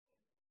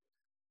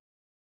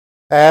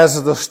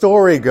As the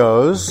story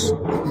goes,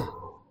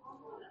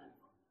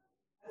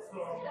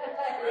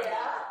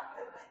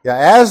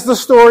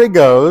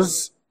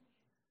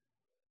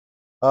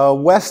 a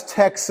West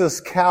Texas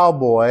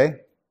cowboy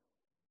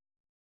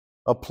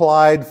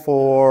applied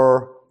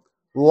for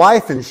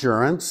life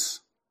insurance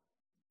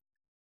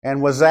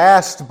and was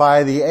asked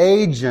by the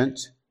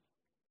agent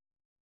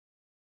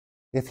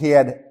if he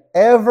had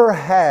ever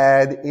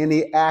had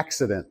any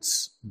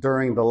accidents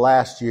during the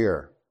last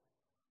year.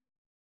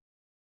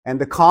 And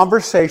the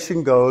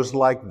conversation goes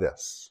like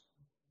this.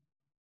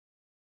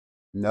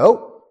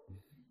 Nope.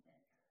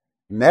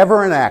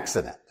 Never an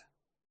accident.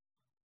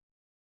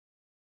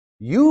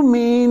 You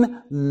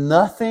mean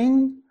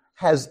nothing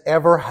has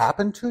ever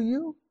happened to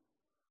you?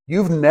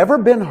 You've never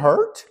been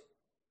hurt?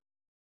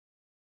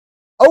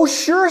 Oh,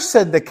 sure,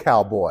 said the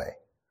cowboy.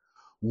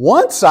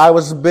 Once I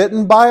was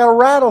bitten by a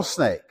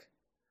rattlesnake,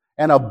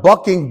 and a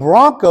bucking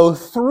bronco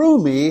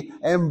threw me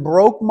and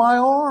broke my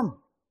arm.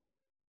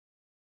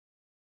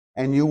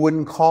 And you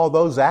wouldn't call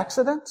those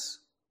accidents?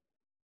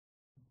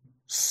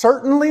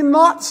 Certainly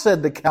not,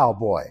 said the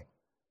cowboy.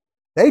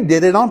 They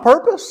did it on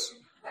purpose.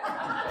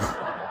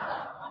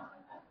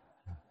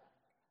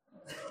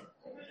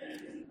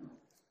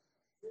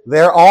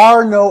 There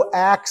are no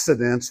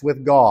accidents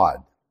with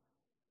God.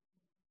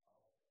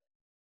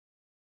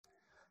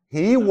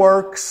 He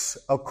works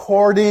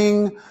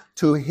according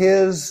to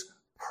His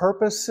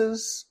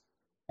purposes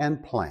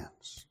and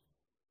plans.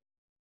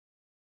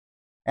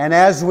 And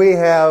as we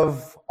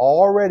have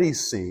already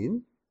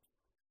seen,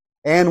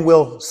 and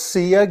will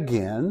see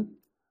again,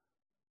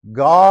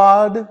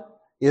 God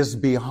is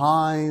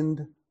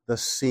behind the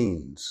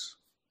scenes.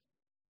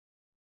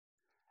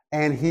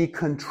 And He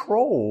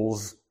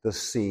controls the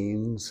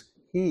scenes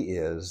He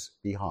is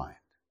behind.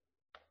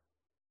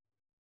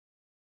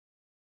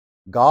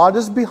 God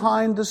is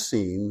behind the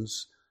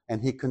scenes,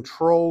 and He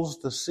controls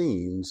the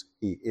scenes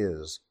He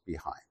is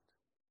behind.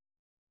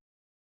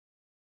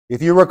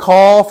 If you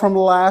recall from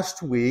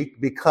last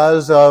week,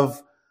 because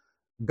of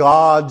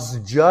God's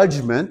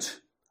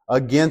judgment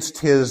against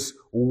His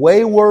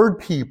wayward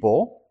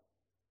people,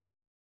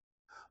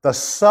 the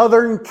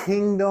southern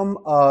kingdom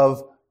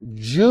of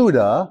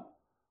Judah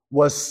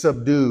was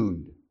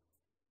subdued,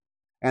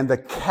 and the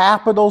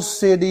capital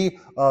city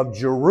of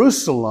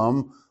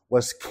Jerusalem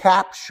was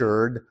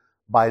captured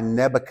by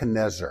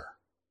Nebuchadnezzar,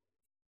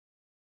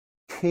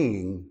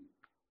 king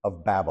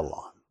of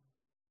Babylon.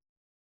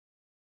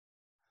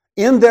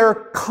 In their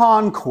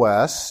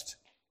conquest,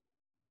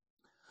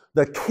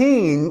 the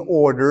king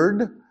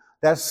ordered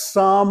that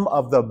some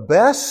of the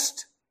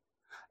best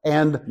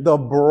and the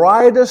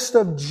brightest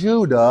of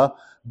Judah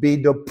be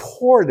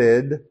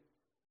deported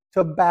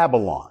to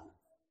Babylon.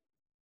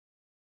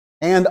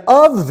 And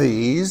of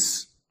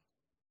these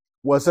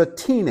was a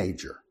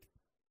teenager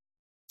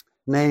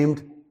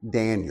named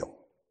Daniel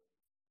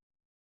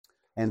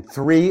and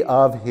 3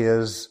 of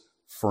his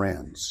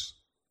friends,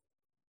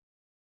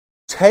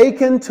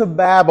 taken to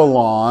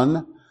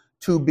Babylon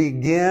to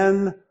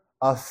begin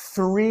a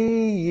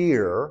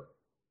 3-year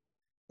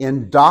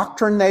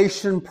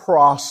indoctrination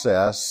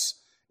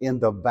process in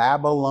the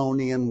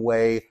Babylonian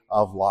way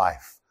of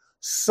life,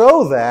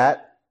 so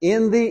that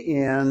in the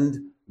end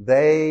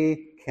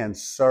they can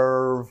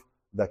serve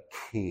the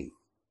king.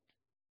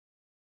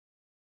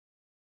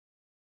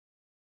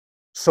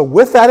 So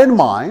with that in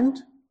mind,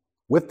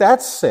 with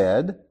that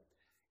said,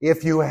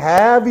 if you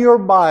have your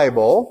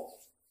Bible,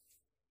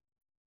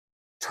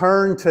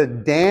 turn to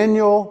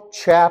Daniel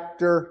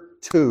chapter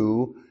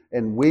 2,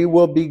 and we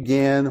will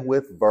begin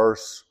with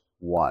verse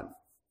 1.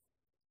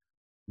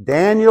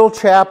 Daniel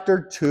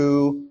chapter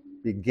 2,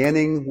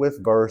 beginning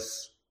with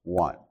verse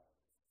 1.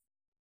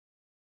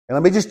 And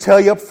let me just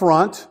tell you up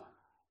front,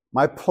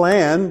 my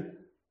plan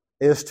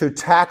is to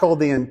tackle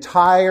the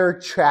entire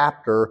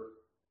chapter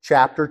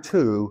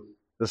 2,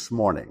 this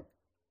morning.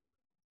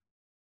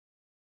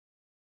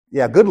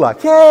 Yeah, good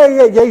luck.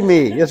 Yay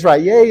me. That's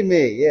right, yay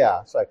me.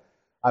 Yeah, it's like,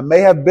 I may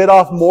have bit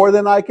off more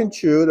than I can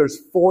chew. There's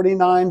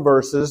 49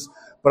 verses,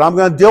 but I'm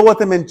going to deal with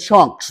them in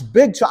chunks.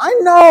 Big chunks. I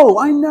know.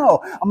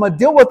 I'm going to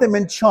deal with them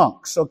in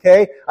chunks,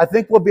 okay? I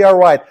think we'll be all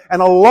right.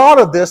 And a lot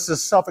of this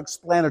is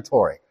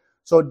self-explanatory,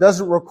 so it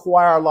doesn't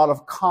require a lot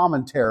of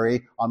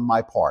commentary on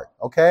my part,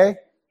 okay?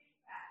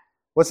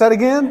 What's that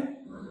again?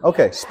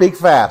 Okay, speak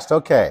fast.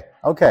 Okay.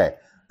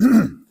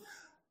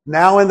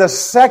 Now in the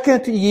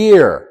 2nd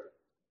year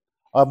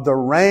of the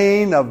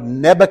reign of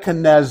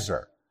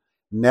Nebuchadnezzar,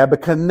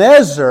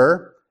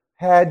 Nebuchadnezzar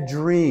had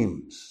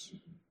dreams,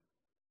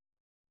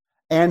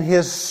 and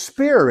his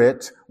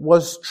spirit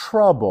was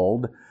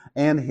troubled,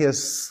 and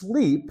his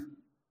sleep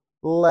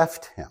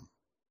left him.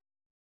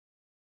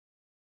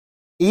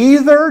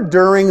 Either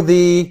during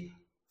the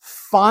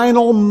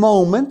final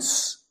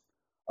moments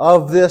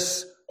of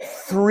this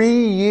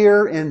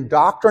 3-year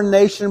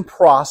indoctrination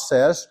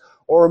process,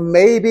 or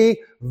maybe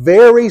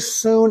very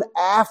soon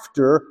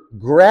after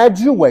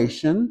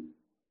graduation,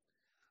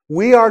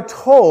 we are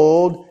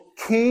told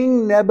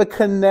King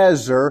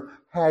Nebuchadnezzar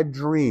had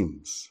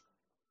dreams.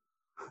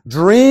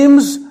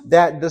 Dreams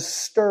that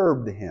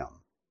disturbed him.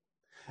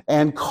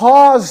 and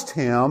caused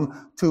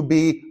him to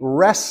be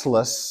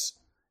restless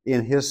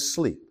in his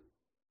sleep.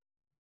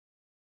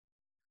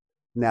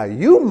 Now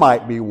you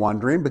might be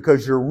wondering,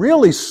 because you're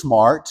really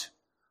smart,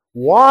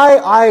 why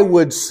I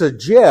would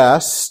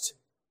suggest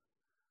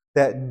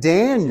that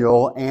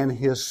Daniel and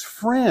his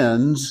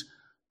friends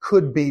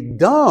could be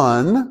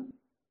done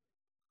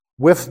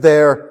with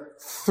their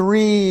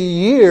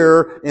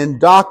 3-year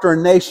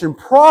indoctrination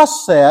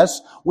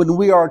process when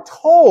we are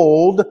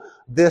told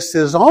this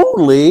is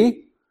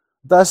only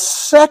the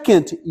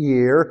 2nd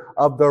year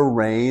of the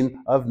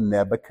reign of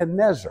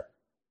Nebuchadnezzar.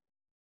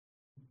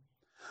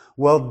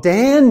 Well,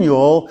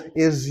 Daniel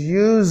is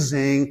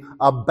using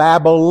a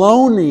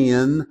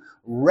Babylonian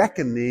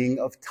reckoning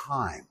of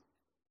time.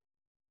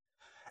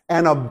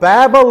 And a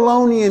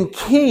Babylonian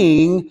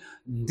king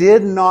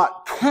did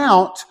not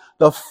count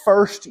the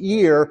 1st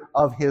year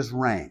of his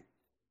reign.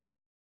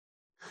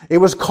 It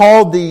was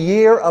called the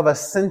year of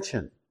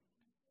ascension.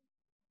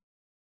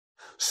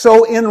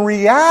 So in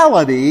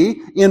reality,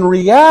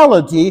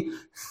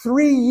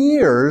 3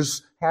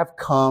 years have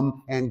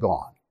come and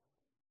gone.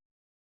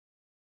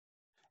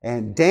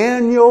 And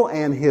Daniel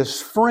and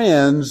his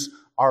friends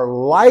are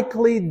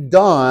likely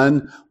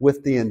done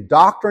with the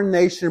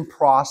indoctrination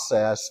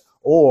process,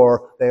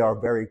 or they are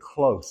very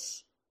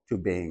close to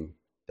being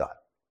done.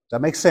 Does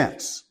that make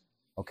sense?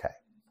 Okay.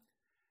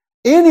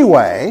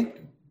 Anyway,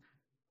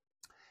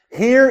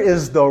 here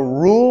is the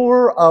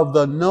ruler of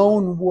the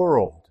known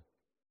world.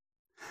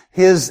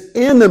 His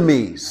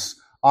enemies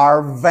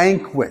are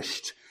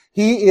vanquished.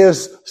 He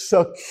is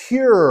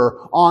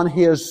secure on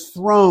his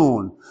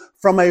throne.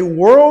 From a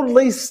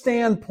worldly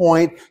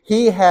standpoint,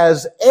 he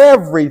has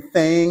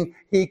everything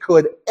he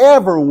could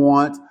ever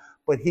want,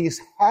 but he's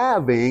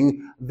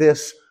having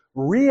this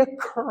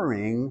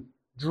reoccurring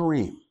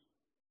dream.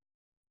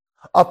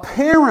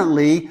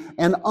 Apparently,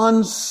 an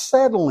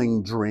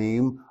unsettling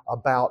dream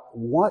about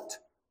what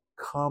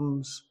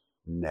comes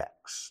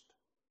next.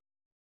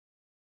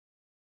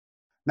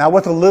 Now,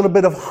 with a little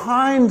bit of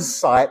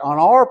hindsight on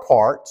our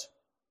part,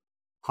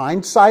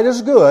 hindsight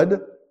is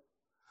good.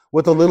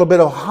 With a little bit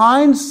of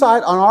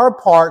hindsight on our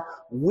part,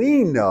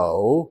 we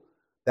know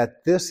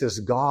that this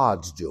is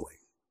God's doing.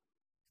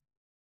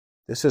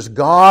 This is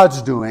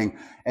God's doing,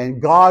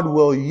 and God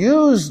will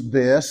use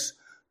this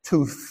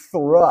to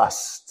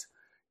thrust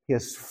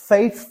his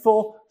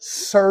faithful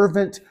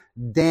servant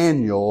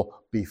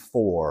Daniel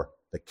before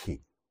the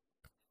king.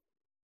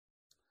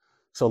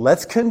 So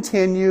let's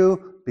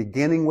continue,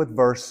 beginning with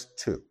verse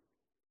 2.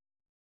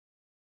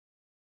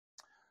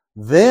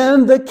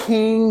 Then the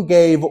king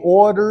gave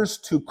orders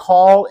to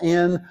call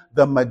in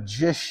the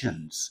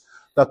magicians,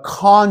 the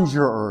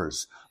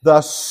conjurers,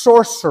 the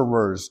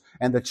sorcerers,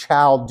 and the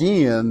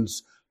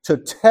Chaldeans to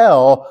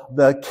tell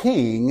the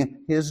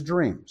king his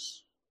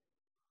dreams.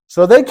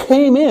 So they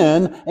came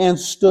in and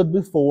stood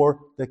before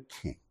the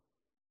king.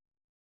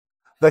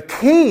 The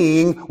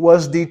king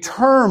was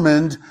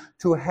determined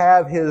to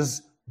have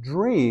his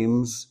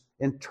dreams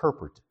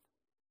interpreted.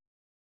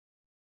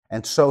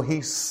 And so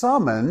he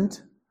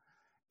summoned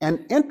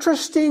an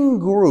interesting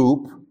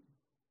group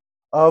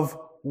of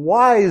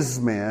wise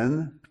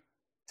men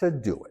to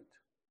do it.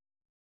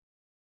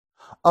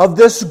 Of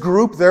this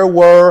group, there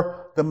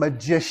were the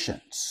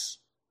magicians,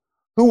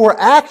 who were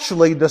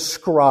actually the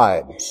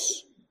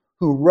scribes,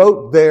 who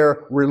wrote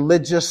their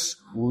religious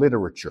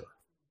literature.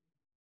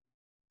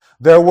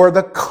 There were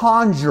the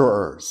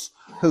conjurers,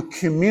 who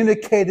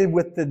communicated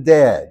with the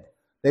dead.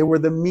 They were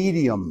the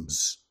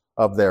mediums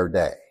of their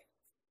day.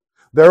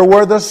 There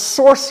were the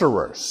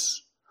sorcerers,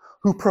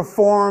 who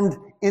performed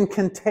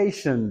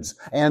incantations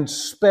and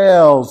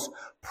spells,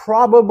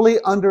 probably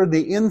under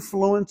the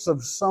influence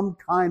of some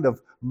kind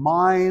of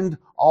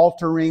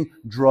mind-altering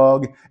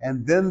drug.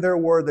 And then there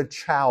were the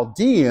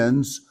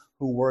Chaldeans,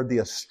 who were the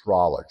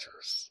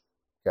astrologers.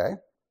 Okay?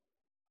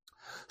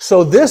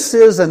 So this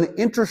is an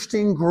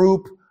interesting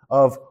group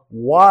of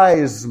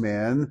wise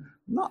men,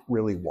 not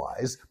really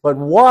wise, but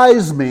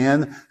wise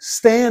men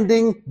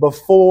standing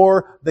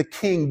before the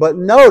king. But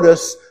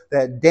notice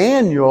that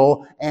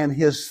Daniel and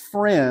his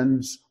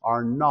friends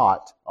are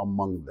not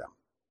among them.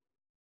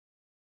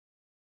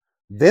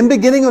 Then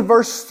beginning with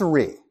verse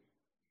 3,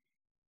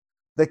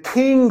 the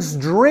king's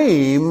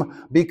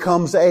dream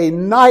becomes a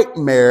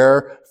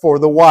nightmare for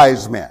the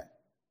wise men.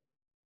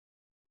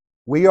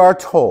 We are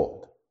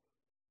told,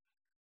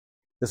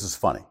 this is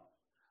funny,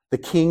 the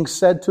king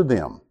said to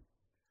them,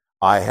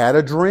 I had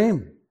a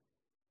dream,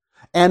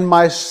 and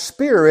my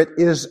spirit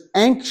is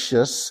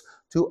anxious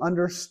to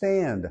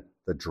understand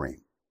the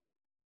dream.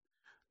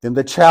 Then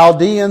the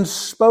Chaldeans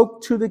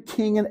spoke to the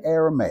king in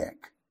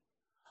Aramaic.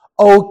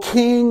 O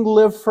king,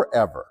 live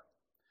forever.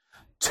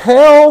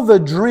 Tell the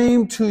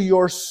dream to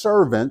your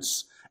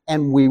servants,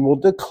 and we will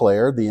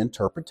declare the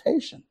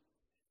interpretation.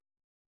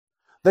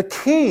 The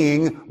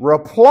king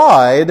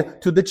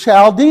replied to the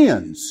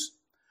Chaldeans,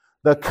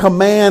 the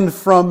command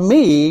from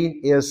me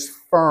is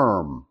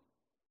firm.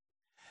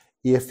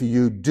 If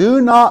you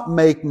do not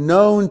make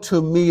known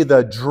to me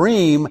the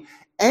dream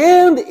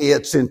and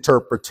its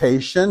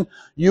interpretation,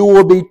 you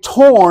will be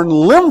torn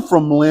limb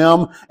from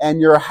limb,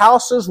 and your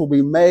houses will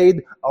be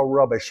made a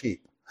rubbish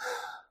heap.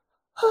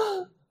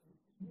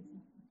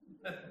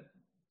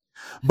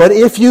 But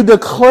if you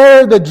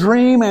declare the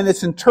dream and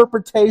its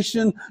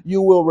interpretation,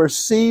 you will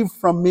receive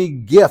from me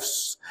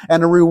gifts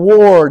and a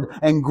reward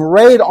and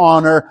great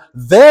honor.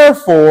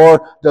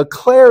 Therefore,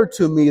 declare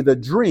to me the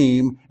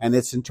dream and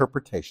its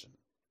interpretation.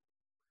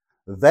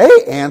 They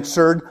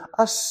answered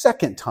a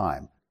second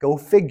time, go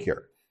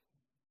figure,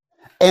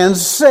 and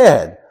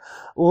said,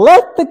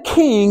 let the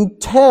king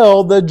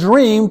tell the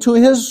dream to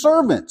his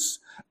servants,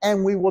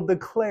 and we will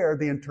declare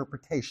the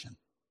interpretation.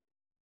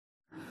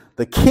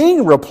 The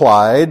king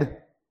replied,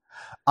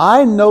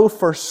 I know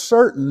for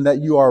certain that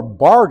you are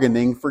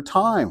bargaining for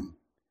time,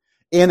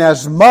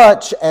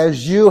 inasmuch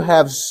as you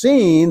have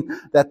seen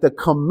that the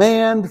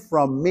command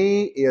from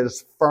me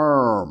is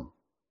firm,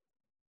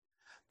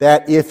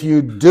 that if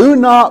you do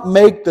not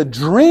make the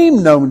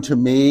dream known to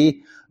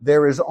me,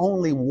 there is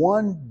only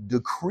one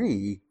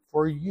decree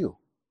for you.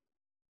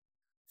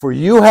 For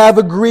you have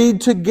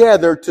agreed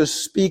together to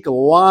speak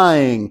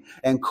lying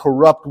and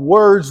corrupt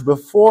words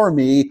before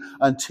me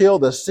until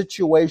the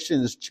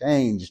situation is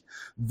changed.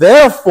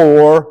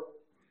 Therefore,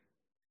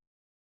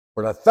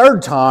 for the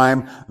third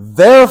time,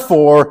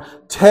 therefore,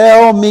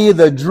 tell me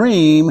the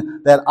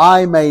dream that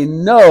I may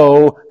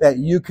know that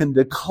you can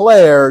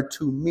declare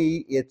to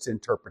me its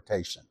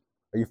interpretation.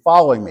 Are you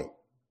following me?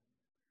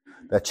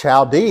 The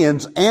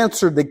Chaldeans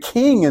answered the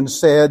king and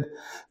said,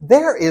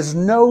 there is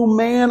no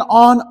man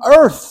on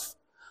earth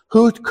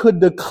who could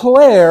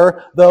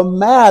declare the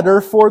matter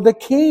for the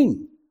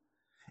king,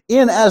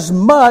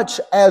 inasmuch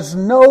as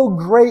no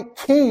great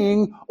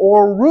king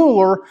or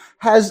ruler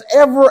has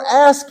ever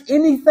asked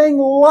anything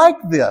like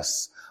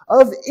this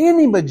of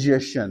any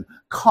magician,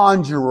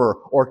 conjurer,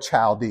 or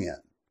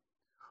Chaldean.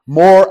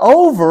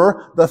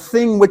 Moreover, the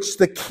thing which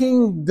the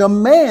king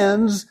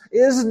demands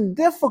is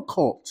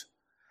difficult,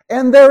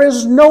 and there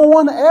is no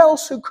one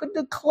else who could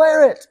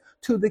declare it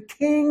to the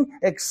king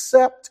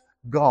except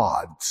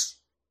God's,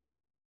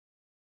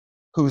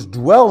 whose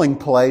dwelling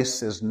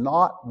place is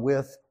not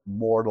with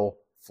mortal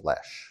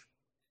flesh.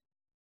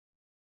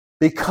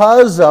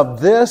 Because of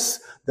this,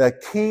 the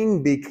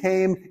king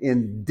became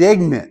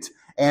indignant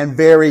and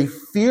very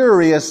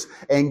furious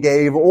and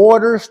gave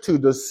orders to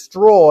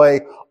destroy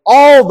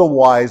all the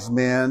wise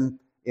men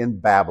in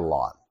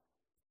Babylon.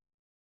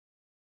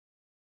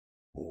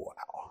 Wow.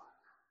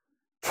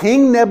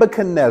 King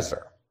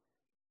Nebuchadnezzar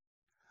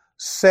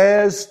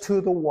says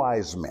to the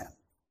wise men,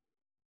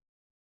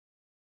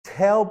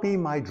 tell me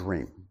my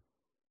dream.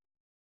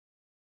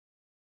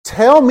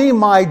 Tell me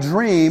my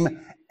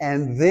dream,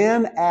 and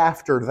then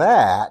after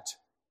that,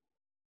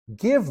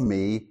 give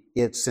me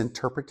its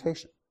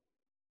interpretation.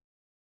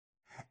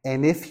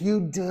 And if you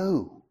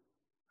do,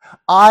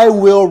 I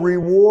will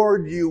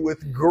reward you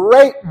with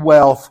great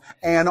wealth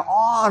and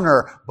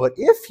honor. But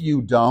if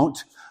you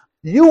don't,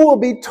 you will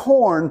be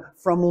torn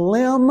from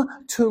limb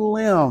to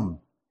limb.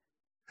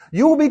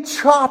 You will be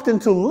chopped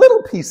into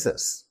little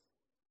pieces,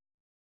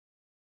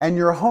 and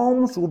your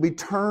homes will be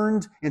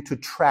turned into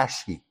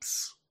trash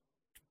heaps.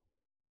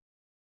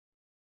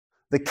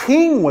 The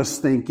king was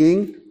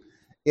thinking,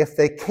 if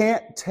they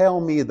can't tell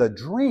me the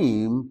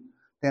dream,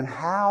 then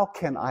how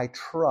can I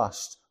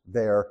trust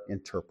their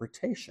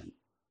interpretation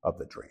of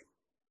the dream?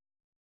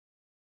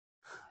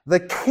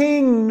 The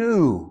king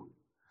knew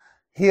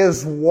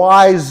his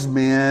wise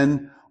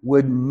men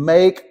would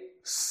make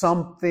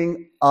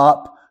something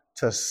up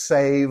to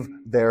save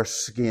their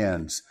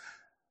skins.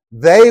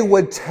 They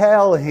would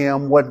tell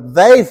him what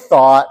they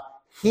thought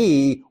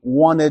he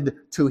wanted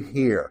to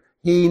hear.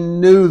 He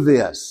knew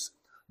this.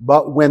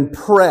 But when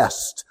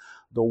pressed,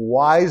 the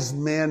wise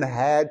men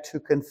had to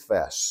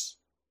confess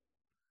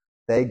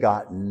they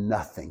got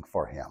nothing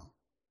for him.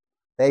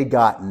 They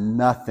got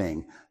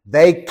nothing.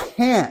 They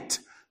can't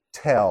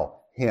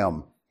tell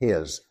him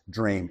his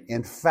dream.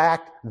 In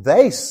fact,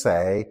 they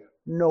say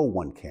no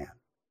one can.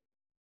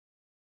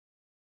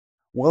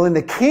 Well, in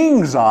the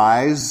king's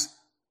eyes,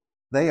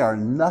 they are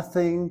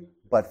nothing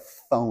but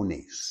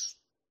phonies.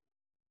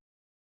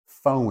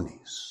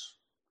 Phonies.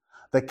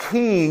 The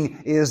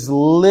king is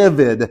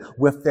livid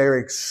with their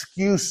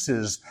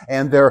excuses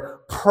and their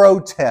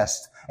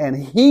protests, and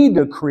he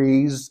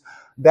decrees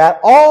that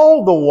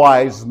all the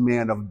wise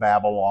men of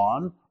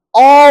Babylon,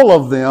 all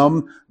of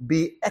them,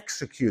 be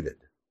executed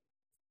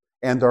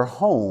and their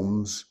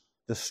homes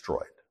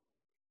destroyed.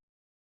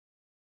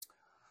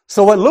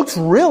 So it looks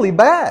really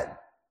bad.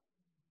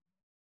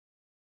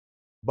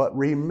 But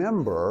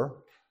remember,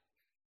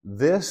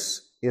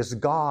 this is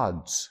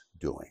God's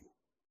doing.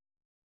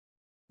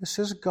 This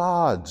is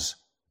God's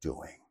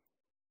doing.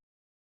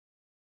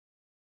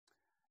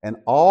 And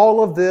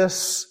all of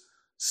this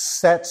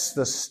sets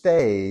the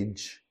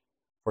stage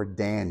for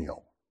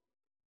Daniel,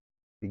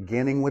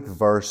 beginning with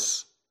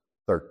verse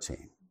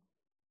 13.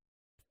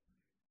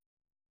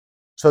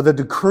 So the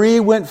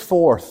decree went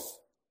forth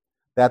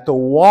that the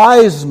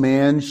wise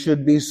men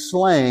should be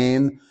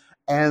slain,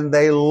 and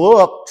they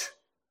looked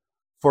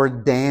for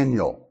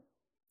Daniel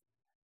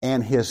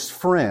and his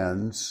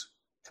friends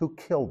to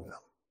kill them.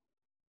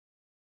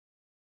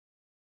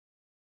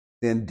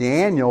 Then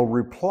Daniel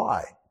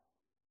replied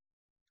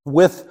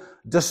with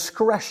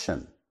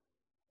discretion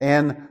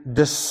and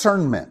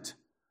discernment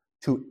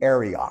to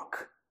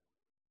Arioch,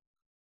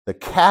 the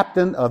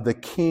captain of the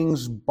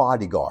king's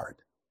bodyguard,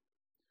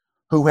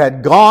 who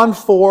had gone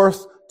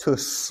forth to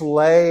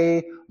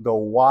slay the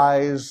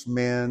wise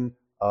men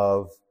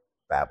of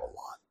Babylon.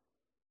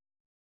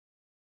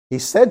 He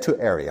said to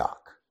Arioch,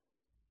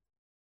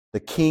 the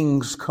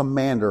king's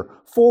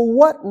commander, "For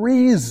what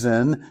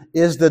reason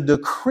is the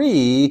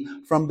decree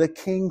from the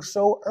king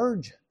so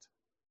urgent?"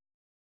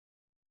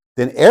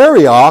 Then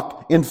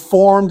Arioch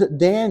informed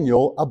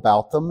Daniel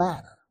about the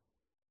matter.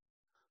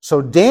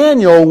 So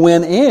Daniel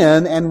went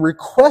in and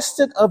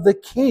requested of the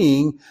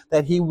king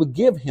that he would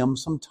give him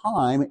some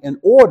time in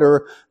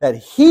order that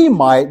he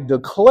might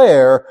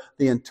declare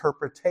the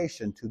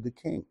interpretation to the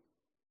king.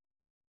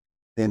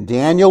 Then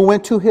Daniel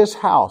went to his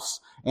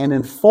house and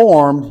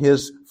informed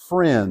his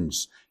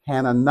friends,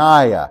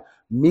 Hananiah,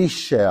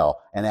 Mishael,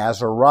 and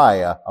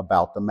Azariah,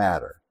 about the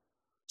matter,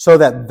 so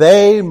that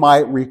they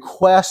might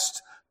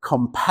request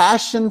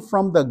compassion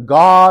from the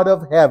God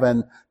of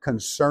heaven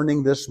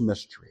concerning this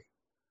mystery,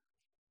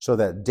 so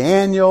that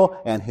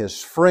Daniel and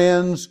his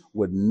friends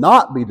would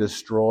not be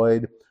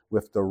destroyed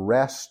with the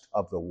rest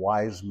of the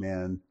wise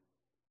men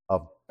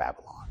of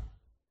Babylon.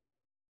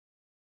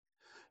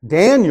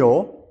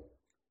 Daniel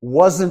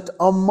wasn't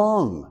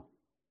among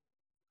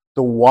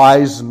the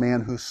wise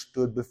men who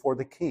stood before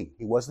the king.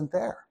 He wasn't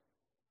there.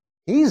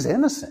 He's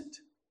innocent.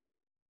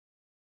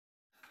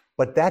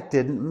 But that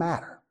didn't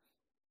matter.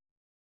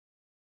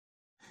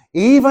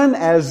 Even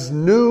as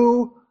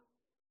new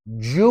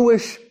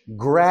Jewish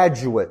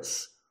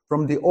graduates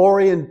from the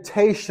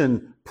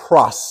orientation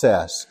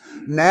process,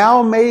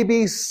 now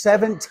maybe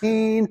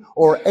 17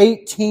 or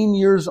 18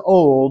 years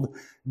old,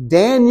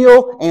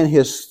 Daniel and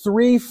his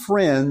 3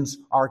 friends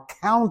are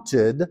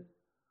counted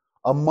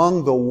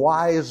among the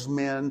wise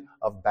men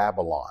of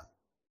Babylon.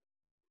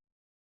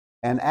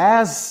 And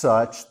as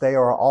such, they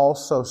are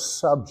also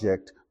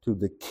subject to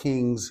the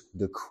king's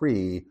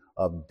decree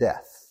of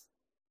death.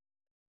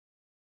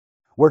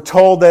 We're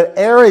told that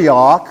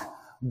Arioch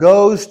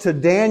goes to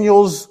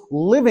Daniel's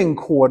living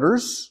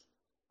quarters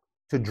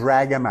to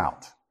drag him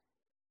out.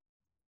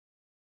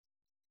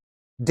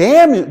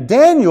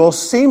 Daniel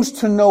seems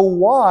to know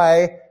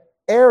why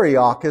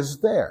Arioch is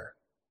there,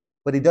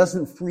 but he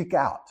doesn't freak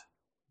out.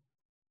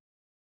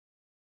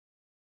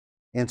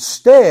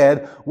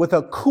 Instead, with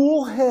a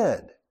cool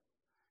head,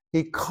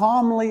 he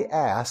calmly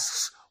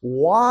asks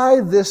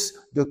why this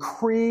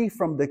decree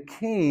from the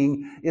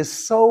king is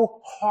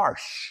so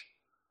harsh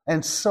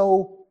and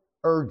so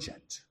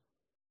urgent.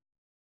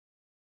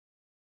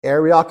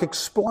 Arioch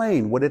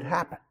explained what had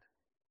happened.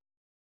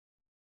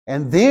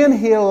 And then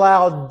he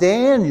allowed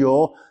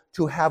Daniel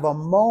to have a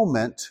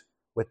moment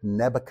with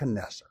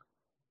Nebuchadnezzar.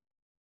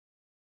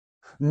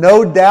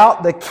 No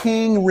doubt the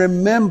king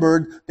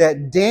remembered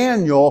that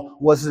Daniel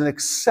was an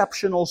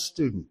exceptional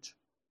student,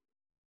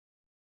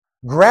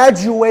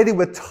 graduated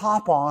with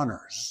top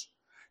honors,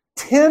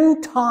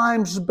 10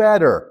 times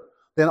better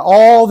than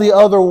all the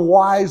other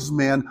wise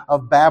men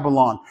of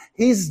Babylon.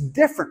 He's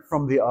different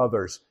from the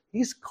others.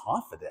 He's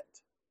confident.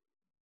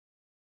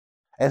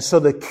 And so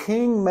the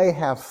king may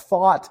have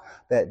thought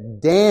that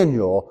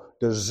Daniel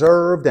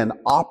deserved an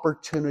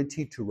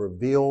opportunity to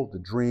reveal the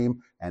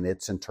dream and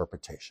its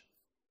interpretation.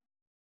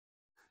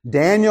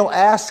 Daniel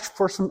asks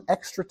for some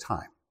extra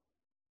time,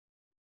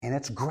 and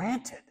it's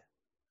granted.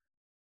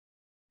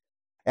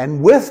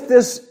 And with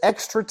this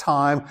extra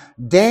time,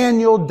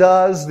 Daniel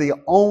does the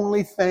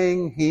only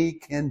thing he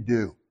can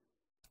do.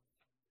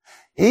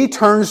 He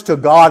turns to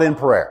God in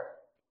prayer.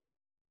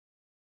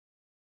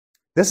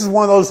 This is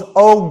one of those,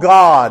 oh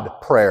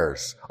God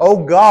prayers.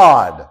 Oh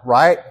God,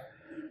 right?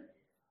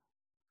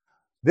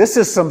 This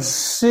is some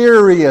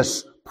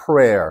serious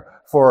prayer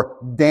for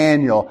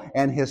Daniel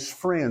and his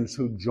friends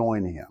who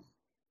join him.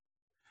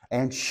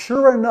 And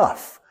sure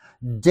enough,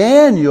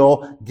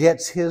 Daniel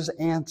gets his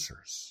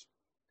answers.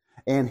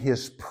 And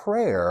his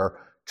prayer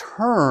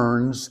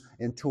turns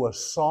into a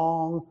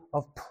song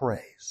of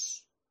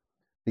praise,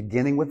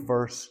 beginning with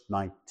verse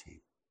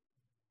 19.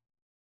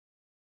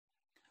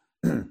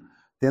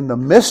 Then the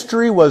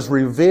mystery was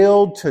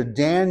revealed to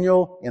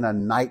Daniel in a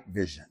night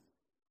vision.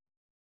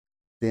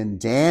 Then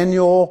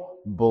Daniel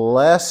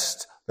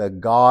blessed the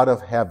God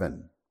of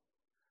heaven.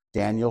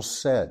 Daniel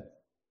said,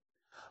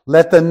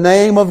 "Let the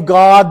name of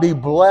God be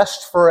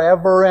blessed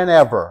forever and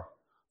ever,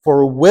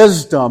 for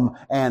wisdom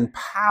and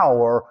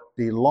power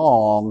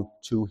belong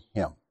to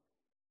him.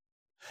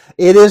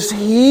 It is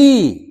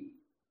he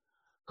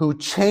who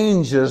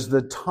changes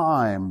the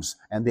times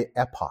and the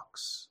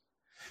epochs.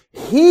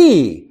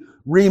 He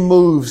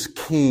removes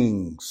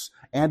kings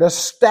and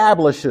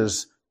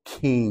establishes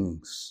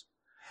kings.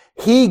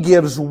 He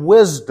gives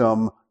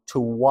wisdom to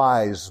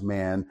wise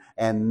men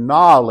and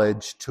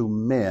knowledge to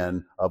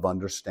men of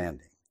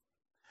understanding.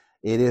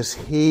 It is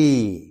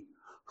he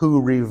who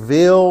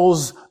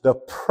reveals the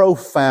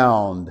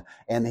profound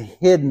and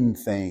hidden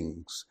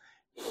things.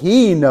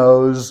 He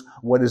knows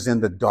what is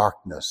in the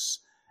darkness,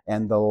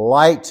 and the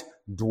light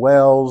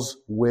dwells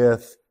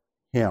with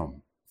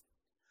him.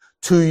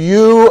 To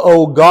you,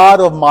 O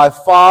God of my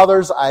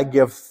fathers, I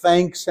give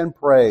thanks and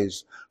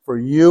praise, for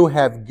you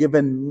have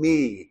given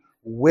me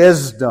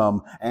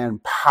wisdom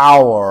and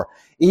power.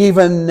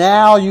 Even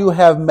now you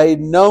have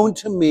made known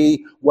to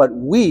me what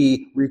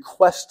we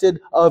requested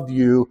of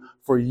you,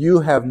 for you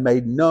have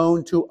made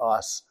known to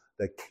us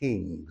the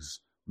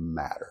king's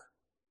matter.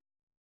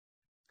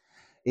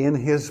 In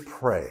his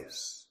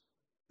praise,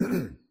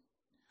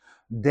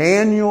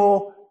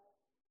 Daniel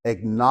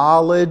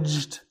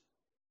acknowledged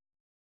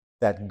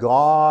that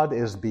God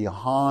is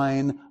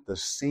behind the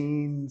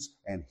scenes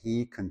and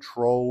he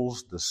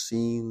controls the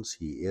scenes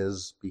he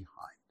is behind.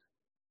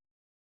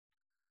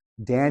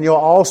 Daniel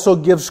also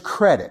gives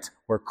credit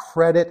where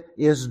credit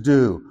is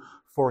due,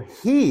 for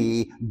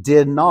he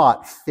did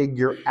not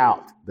figure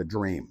out the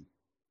dream.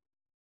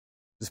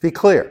 Let's be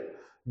clear.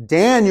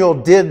 Daniel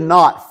did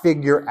not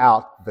figure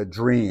out the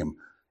dream.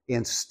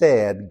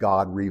 Instead,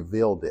 God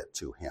revealed it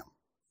to him.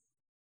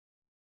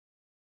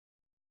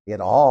 It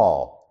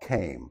all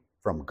came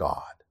from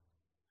God.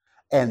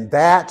 And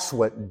that's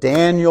what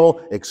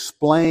Daniel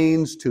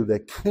explains to the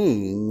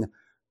king,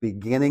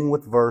 beginning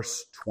with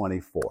verse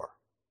 24.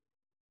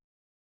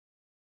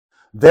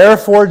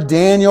 Therefore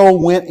Daniel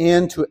went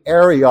in to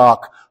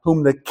Arioch,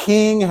 whom the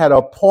king had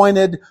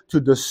appointed to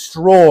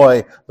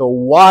destroy the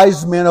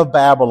wise men of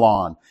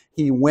Babylon.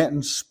 He went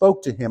and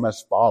spoke to him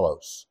as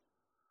follows.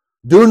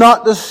 Do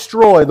not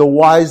destroy the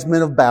wise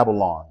men of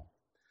Babylon.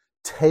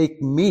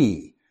 Take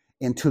me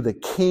into the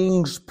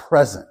king's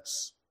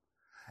presence,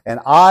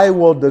 and I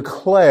will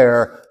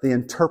declare the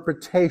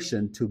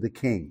interpretation to the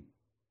king.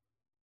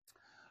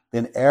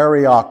 Then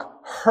Arioch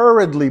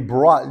hurriedly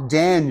brought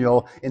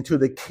Daniel into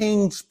the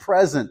king's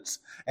presence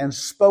and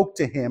spoke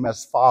to him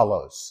as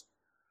follows.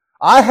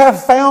 I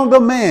have found a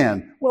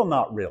man. Well,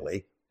 not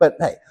really, but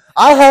hey,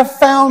 I have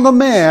found a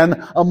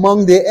man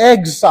among the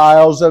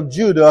exiles of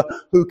Judah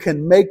who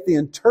can make the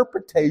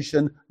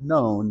interpretation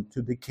known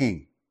to the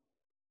king.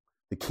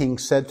 The king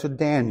said to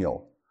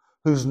Daniel,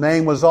 whose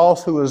name was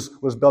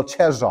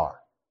Belshazzar,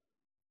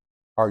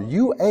 are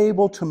you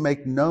able to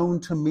make known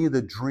to me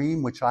the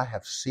dream which I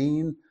have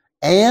seen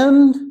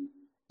and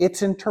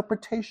its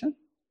interpretation?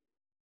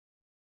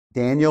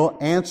 Daniel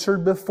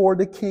answered before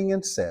the king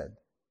and said,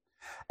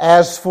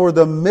 as for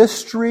the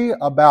mystery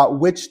about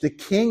which the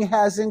king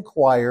has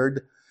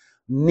inquired,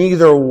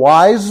 neither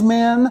wise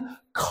men,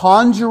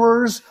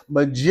 conjurers,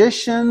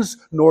 magicians,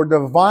 nor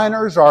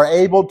diviners are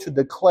able to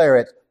declare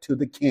it to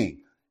the king.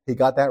 He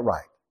got that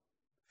right.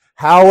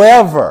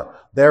 However,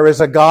 there is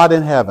a God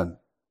in heaven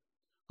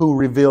who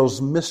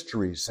reveals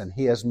mysteries, and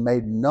he has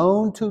made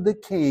known to the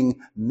king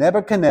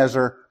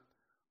Nebuchadnezzar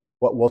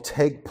what will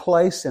take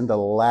place in the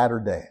latter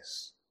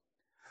days.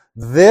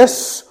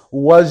 This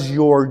was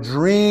your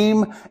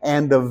dream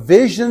and the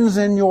visions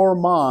in your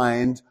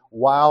mind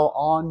while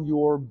on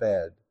your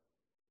bed.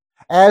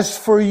 As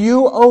for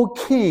you, O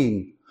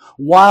king,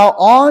 while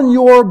on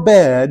your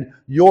bed,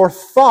 your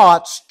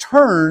thoughts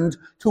turned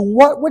to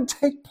what would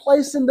take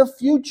place in the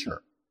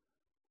future.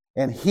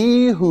 And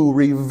he who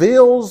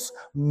reveals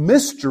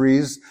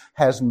mysteries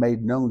has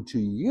made known to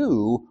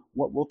you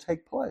what will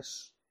take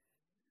place.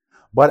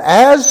 But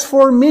as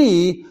for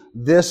me,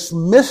 this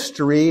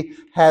mystery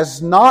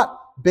has not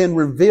been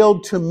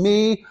revealed to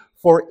me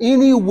for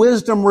any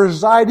wisdom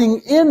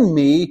residing in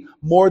me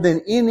more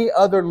than any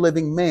other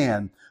living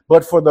man,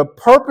 but for the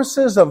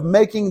purposes of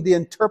making the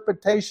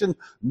interpretation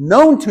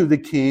known to the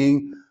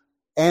king,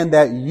 and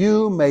that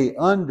you may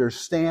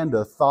understand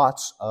the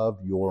thoughts of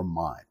your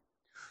mind.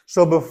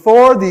 So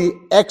before the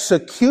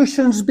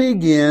executions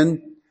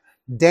begin,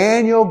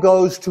 Daniel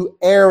goes to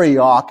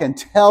Arioch and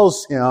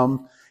tells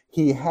him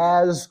he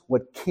has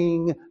what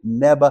King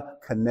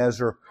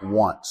Nebuchadnezzar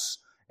wants.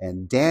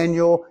 And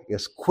Daniel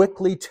is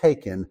quickly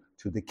taken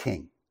to the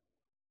king.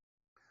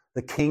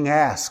 The king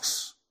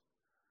asks,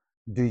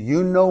 do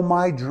you know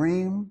my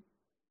dream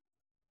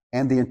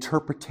and the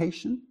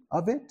interpretation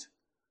of it?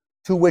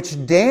 To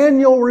which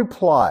Daniel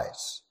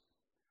replies,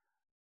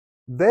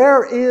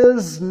 there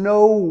is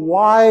no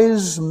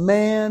wise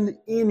man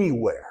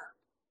anywhere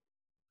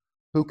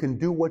who can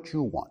do what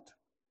you want.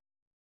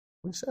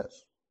 What he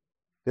says.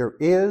 There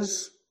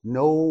is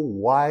no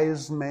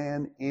wise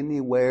man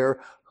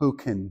anywhere who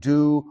can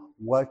do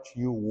what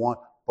you want,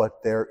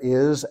 but there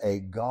is a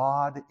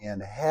God in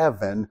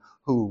heaven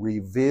who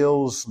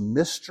reveals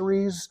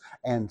mysteries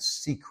and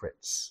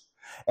secrets.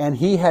 And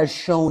he has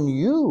shown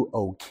you,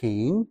 O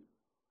king,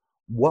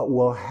 what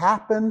will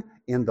happen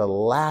in the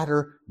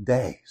latter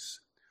days,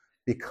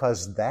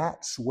 because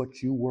that's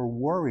what you were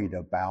worried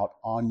about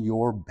on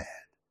your bed.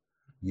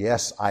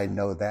 Yes, I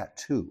know that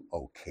too,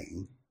 O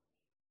king.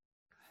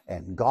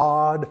 And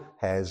God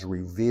has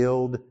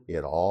revealed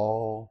it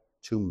all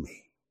to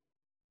me.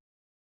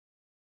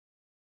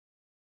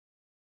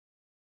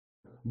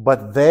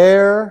 But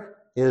there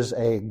is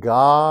a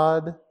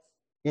God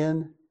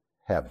in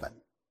heaven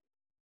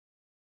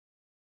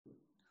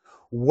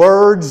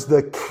Words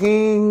the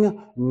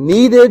king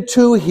needed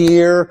to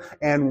hear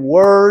and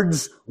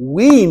words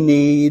we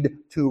need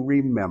to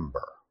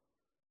remember.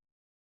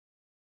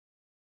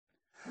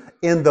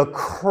 In the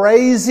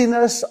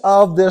craziness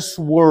of this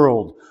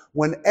world,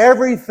 when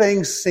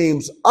everything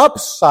seems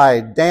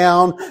upside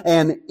down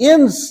and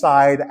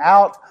inside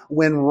out,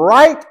 when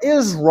right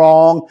is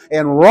wrong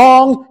and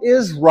wrong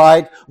is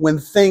right, when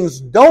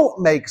things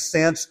don't make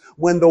sense,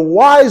 when the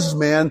wise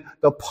men,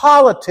 the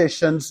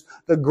politicians,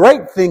 the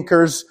great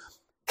thinkers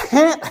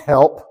can't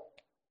help,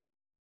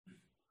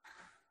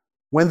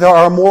 when there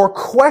are more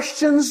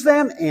questions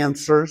than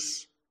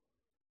answers,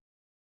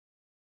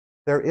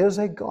 there is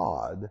a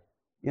God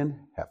in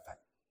heaven.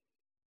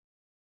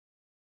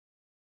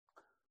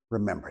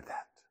 Remember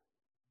that.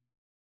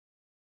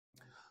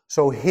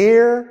 So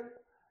here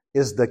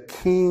is the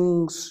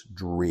king's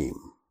dream.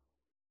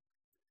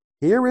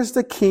 Here is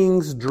the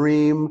king's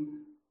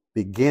dream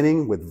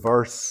beginning with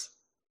verse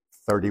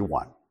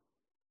 31.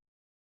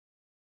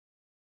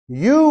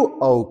 You,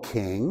 O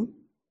king,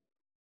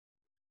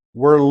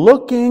 were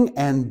looking,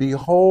 and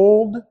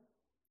behold,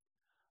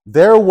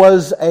 there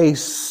was a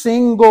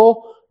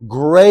single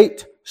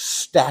great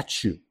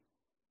statue.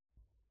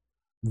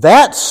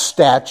 That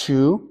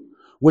statue,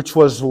 which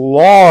was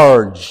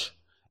large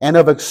and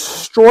of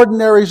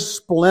extraordinary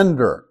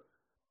splendor,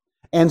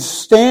 and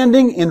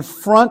standing in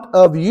front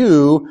of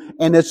you,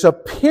 and its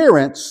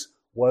appearance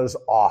was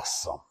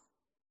awesome.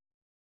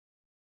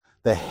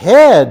 The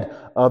head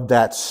of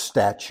that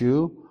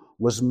statue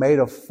was made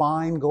of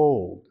fine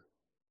gold,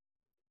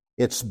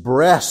 its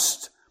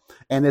breast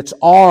and its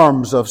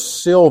arms of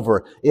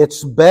silver,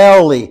 its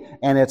belly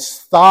and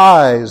its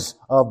thighs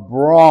of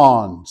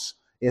bronze,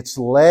 its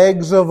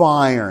legs of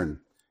iron,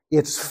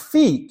 its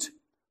feet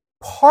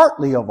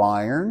partly of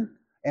iron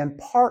and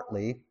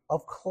partly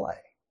of clay.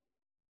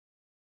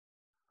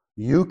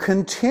 You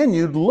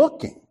continued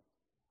looking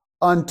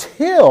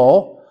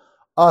until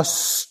a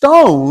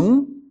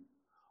stone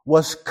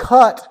was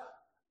cut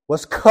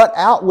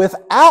out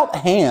without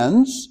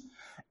hands,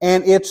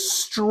 and it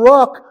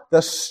struck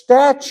the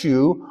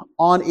statue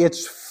on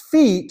its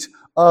feet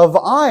of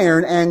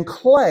iron and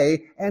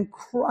clay and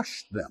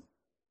crushed them.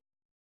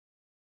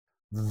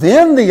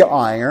 Then the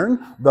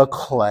iron, the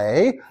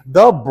clay,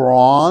 the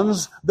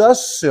bronze, the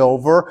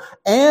silver,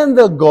 and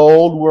the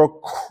gold were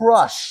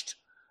crushed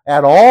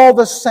at all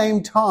the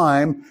same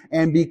time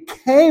and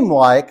became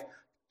like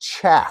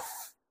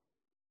chaff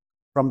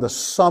from the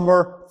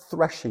summer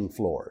threshing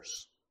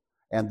floors.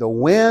 And the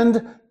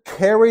wind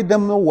carried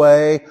them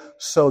away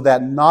so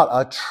that not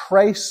a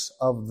trace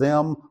of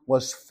them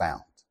was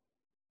found.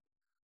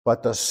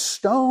 But the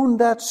stone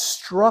that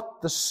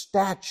struck the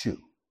statue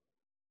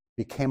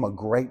became a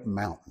great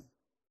mountain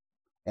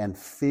and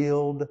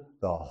filled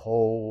the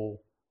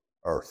whole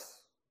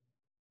earth.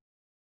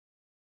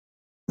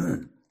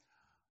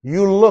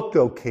 You looked,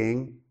 O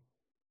king,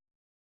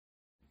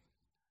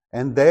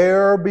 and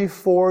there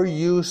before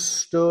you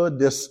stood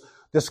this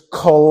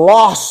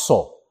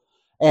colossal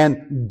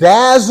and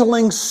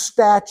dazzling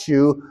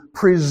statue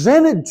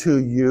presented to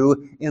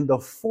you in the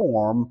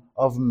form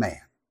of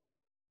man.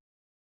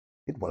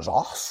 It was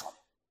awesome.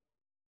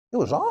 It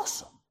was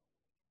awesome.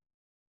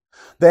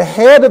 The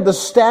head of the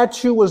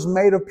statue was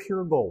made of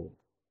pure gold.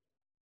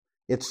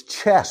 Its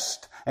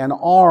chest and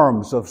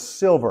arms of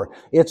silver,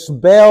 its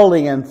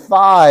belly and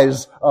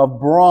thighs of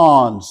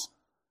bronze,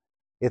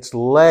 its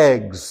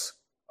legs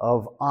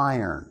of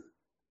iron,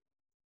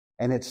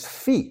 and its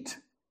feet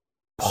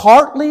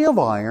partly of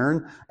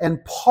iron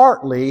and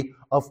partly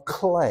of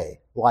clay,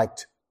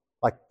 like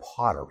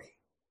pottery.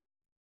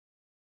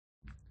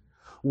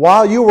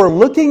 While you were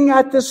looking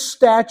at this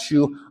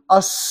statue,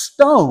 a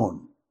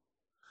stone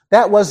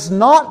that was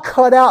not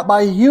cut out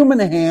by human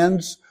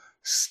hands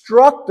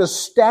struck the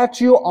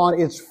statue on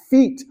its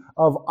feet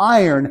of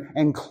iron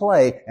and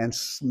clay and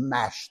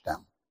smashed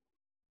them.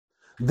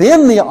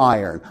 Then the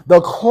iron, the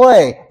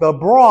clay, the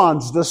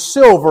bronze, the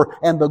silver,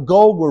 and the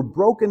gold were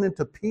broken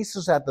into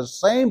pieces at the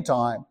same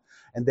time,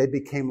 and they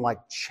became like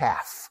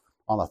chaff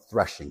on a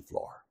threshing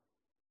floor.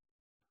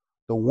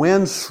 The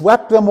wind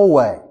swept them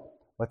away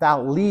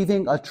without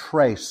leaving a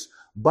trace.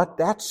 But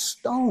that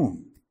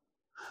stone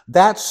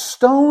that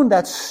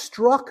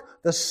struck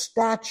the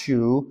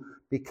statue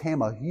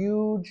became a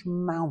huge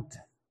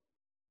mountain,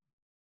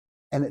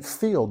 and it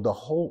filled the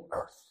whole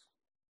earth.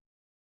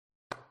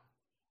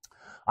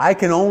 I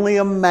can only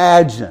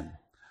imagine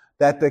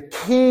that the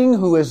king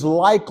who is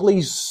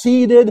likely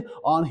seated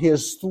on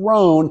his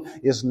throne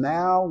is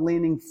now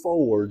leaning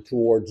forward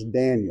towards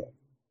Daniel.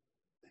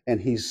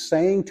 And he's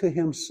saying to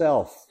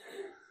himself,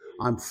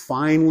 I'm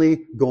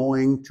finally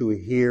going to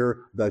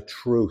hear the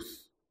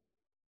truth.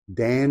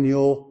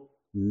 Daniel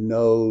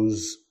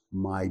knows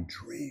my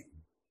dream.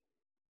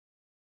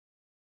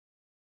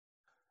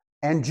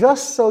 And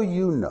just so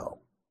you know,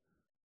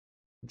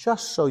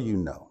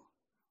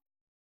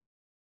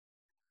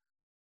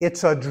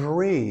 it's a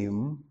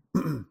dream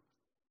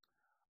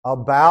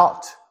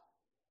about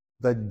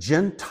the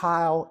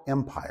Gentile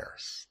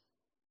empires.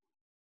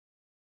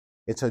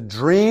 It's a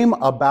dream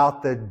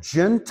about the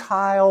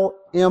Gentile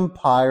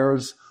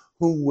empires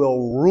who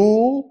will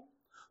rule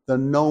the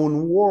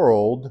known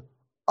world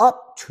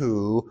up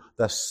to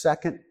the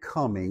second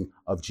coming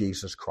of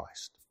Jesus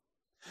Christ.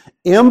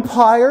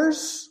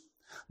 Empires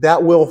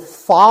that will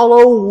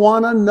follow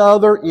one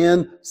another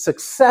in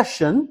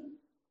succession.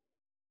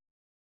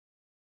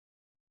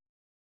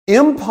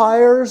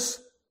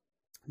 Empires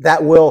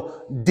that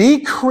will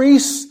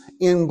decrease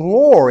in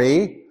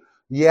glory,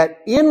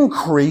 yet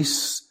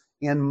increase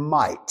in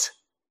might,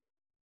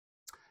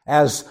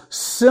 as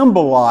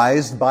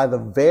symbolized by the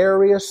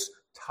various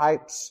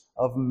types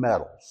of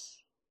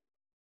metals.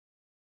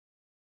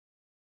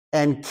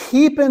 And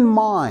keep in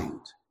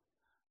mind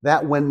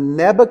that when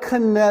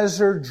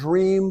Nebuchadnezzar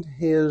dreamed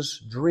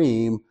his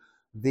dream,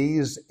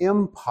 these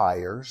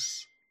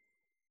empires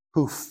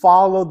who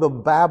followed the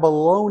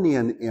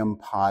Babylonian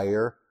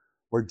Empire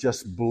were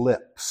just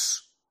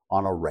blips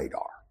on a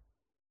radar.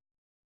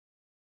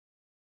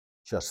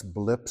 Just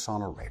blips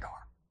on a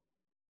radar.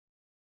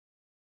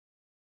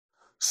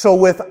 So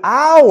with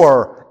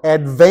our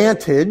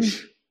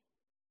advantage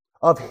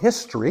of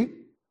history,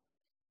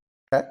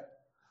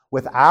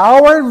 with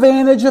our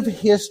advantage of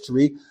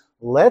history,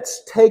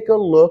 let's take a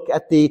look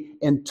at the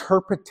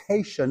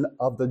interpretation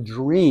of the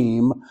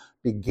dream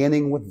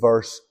beginning with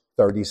verse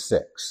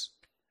 36.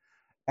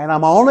 And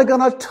I'm only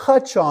going to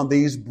touch on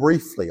these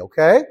briefly,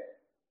 okay?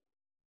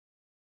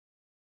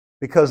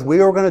 Because we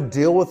are going to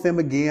deal with them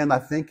again, I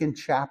think, in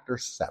chapter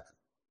 7.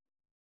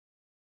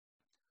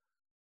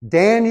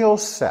 Daniel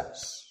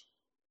says,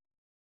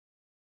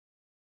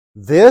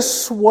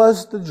 "This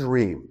was the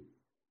dream.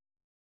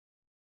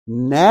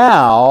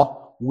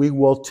 Now we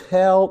will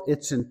tell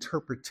its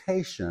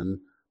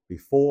interpretation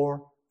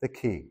before the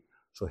king."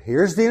 So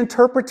here's the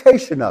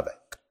interpretation of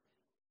it.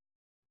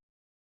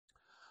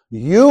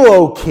 "You,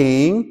 O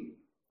king,"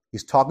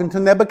 he's talking to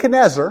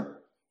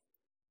Nebuchadnezzar,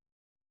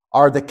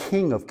 "are the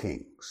King of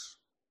kings,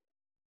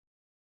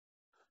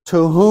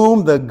 to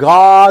whom the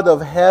God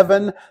of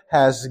heaven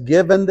has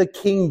given the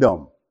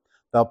kingdom,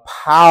 the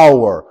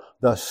power,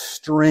 the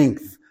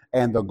strength,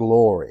 and the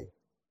glory.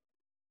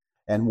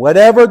 And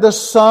wherever the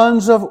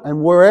sons of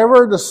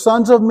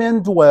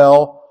men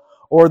dwell,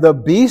 or the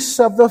beasts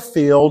of the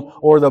field,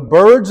 or the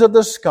birds of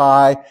the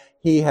sky,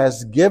 he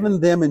has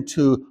given them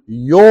into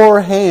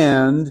your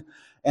hand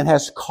and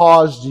has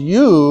caused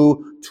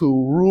you to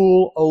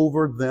rule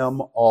over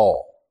them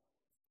all.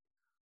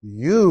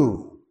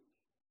 You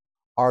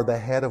are the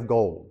head of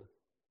gold.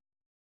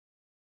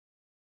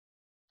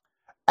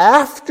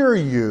 After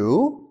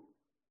you,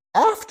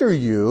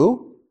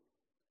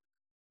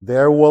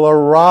 there will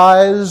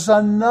arise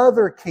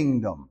another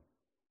kingdom,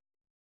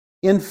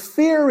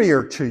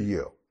 inferior to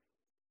you.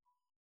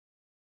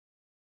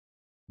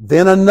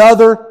 Then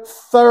another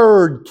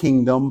third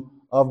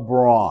kingdom of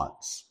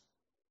bronze."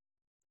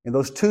 In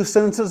those two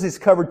sentences, he's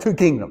covered two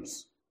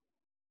kingdoms,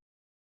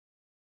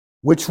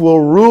 which will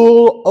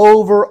rule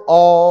over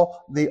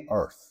all the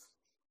earth.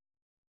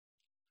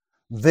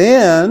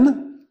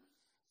 Then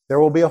there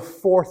will be a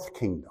fourth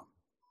kingdom,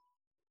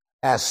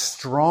 as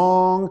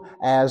strong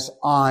as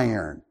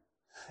iron,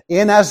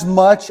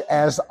 inasmuch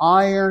as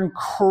iron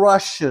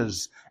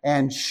crushes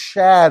and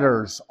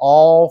shatters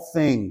all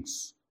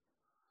things.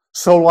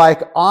 So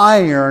like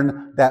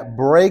iron that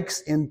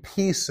breaks in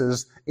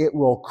pieces, it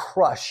will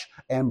crush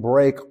and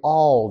break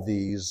all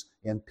these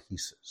in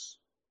pieces.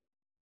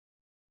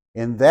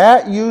 In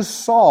that you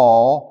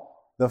saw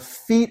the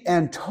feet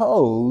and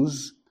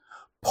toes,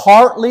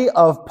 partly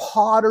of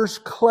potter's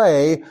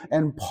clay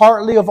and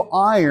partly of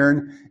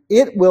iron.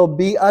 It will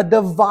be a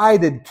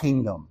divided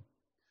kingdom,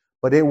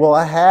 but it will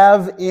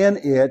have in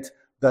it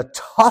the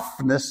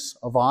toughness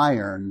of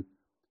iron,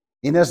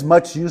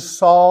 inasmuch you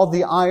saw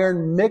the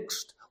iron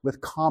mixed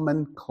with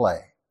common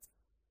clay.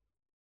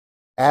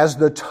 As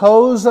the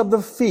toes of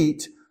the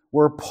feet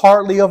were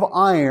partly of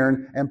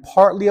iron and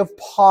partly of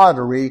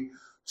pottery,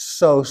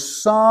 so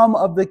some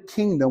of the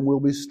kingdom will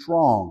be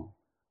strong,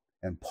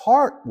 and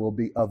part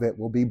of it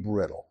will be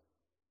brittle.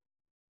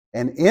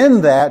 And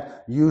in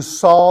that you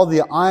saw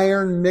the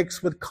iron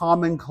mixed with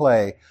common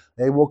clay.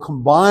 They will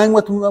combine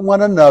with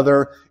one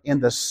another in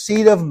the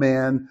seed of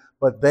men,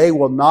 but they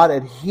will not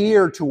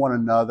adhere to one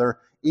another,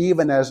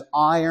 even as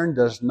iron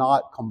does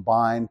not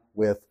combine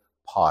with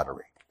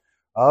pottery.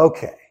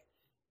 Okay.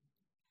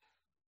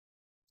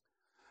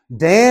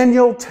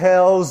 Daniel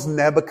tells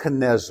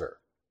Nebuchadnezzar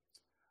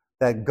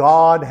that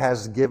God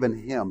has given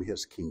him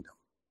his kingdom.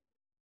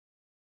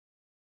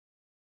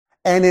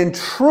 And in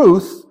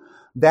truth,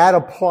 that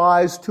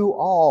applies to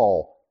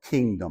all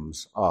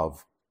kingdoms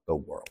of the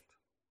world.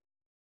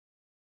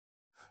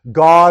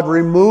 God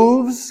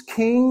removes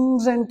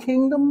kings and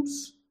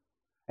kingdoms,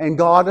 and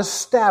God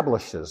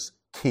establishes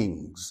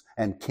kings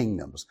and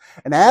kingdoms.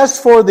 And as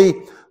for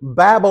the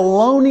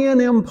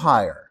Babylonian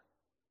Empire,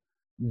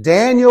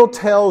 Daniel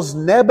tells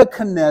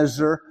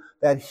Nebuchadnezzar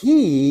that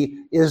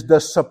he is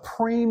the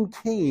supreme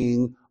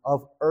king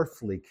of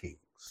earthly kings,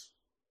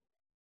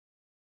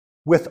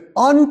 with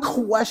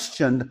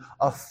unquestioned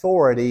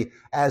authority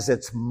as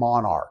its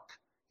monarch.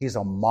 He's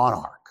a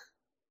monarch.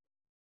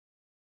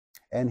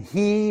 And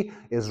he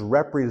is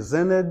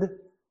represented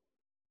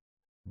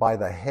by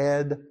the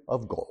head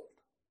of gold.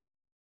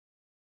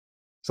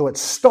 So it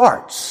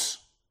starts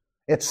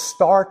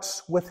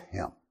with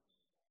him.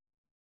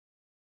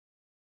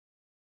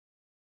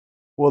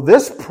 Well,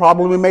 this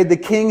probably made the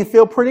king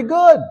feel pretty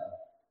good.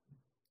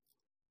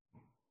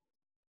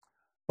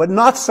 But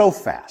not so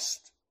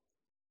fast.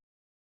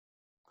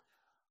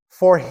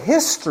 For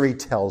history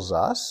tells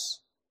us,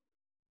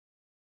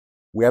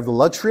 we have the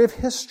luxury of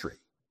history.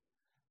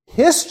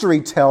 History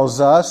tells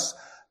us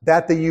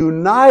that the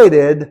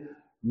united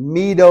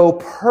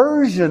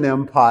Medo-Persian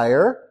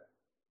Empire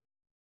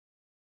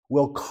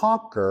will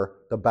conquer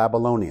the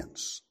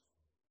Babylonians.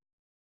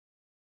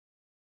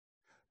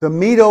 The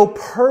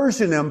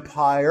Medo-Persian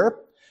Empire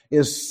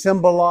is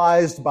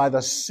symbolized by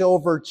the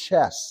silver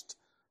chest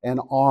and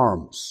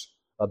arms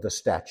of the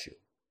statue.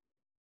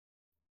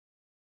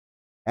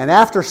 And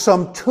after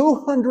some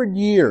 200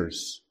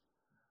 years,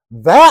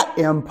 that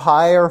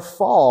empire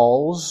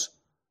falls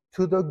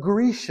to the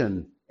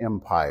Grecian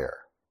Empire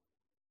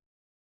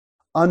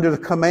under the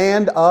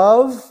command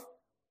of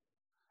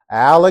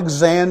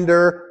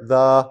Alexander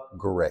the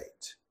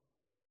Great.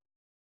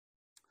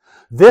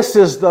 This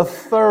is the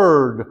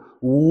third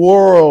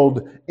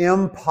world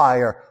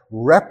empire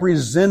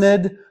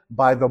represented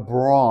by the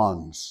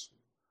bronze,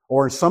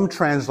 or in some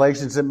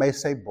translations it may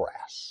say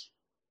brass,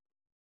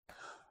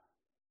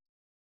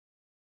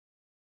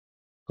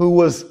 who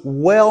was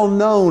well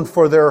known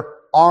for their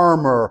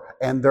armor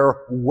and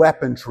their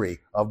weaponry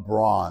of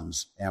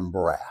bronze and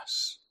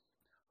brass,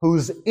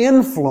 whose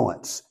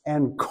influence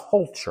and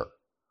culture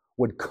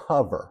would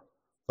cover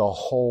the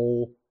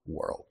whole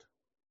world.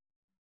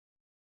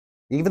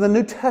 Even the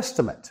New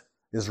Testament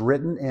is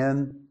written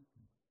in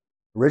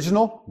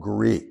original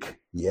Greek.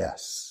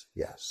 Yes,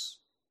 yes.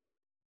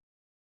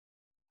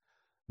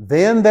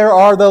 Then there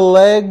are the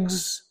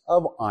legs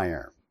of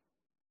iron.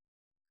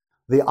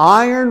 The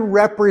iron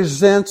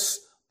represents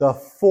the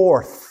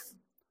fourth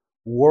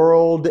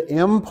world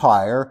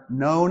empire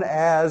known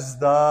as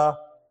the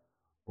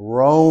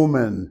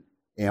Roman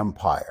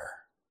Empire.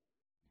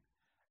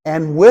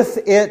 And with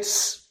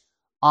its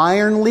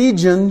iron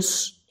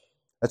legions,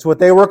 that's what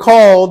they were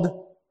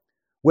called,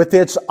 with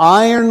its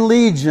iron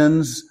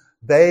legions,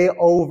 they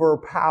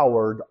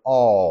overpowered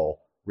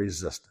all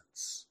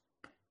resistance.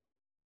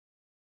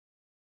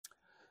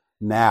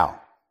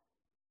 Now,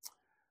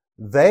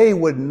 they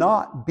would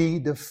not be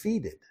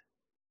defeated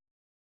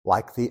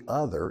like the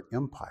other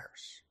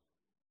empires.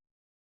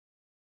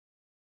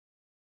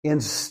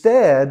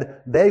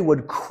 Instead, they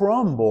would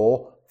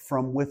crumble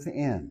from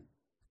within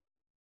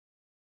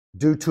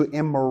due to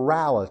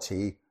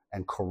immorality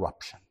and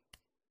corruption.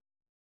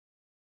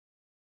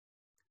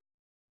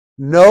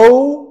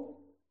 No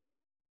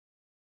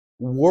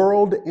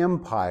world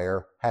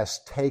empire has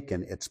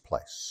taken its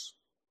place.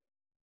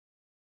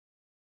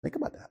 Think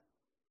about that.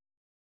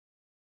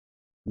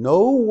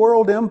 No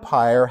world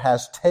empire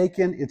has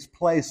taken its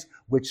place,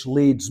 which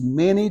leads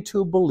many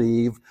to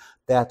believe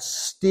that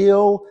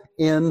still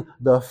in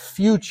the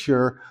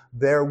future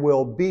there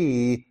will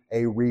be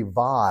a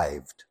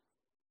revived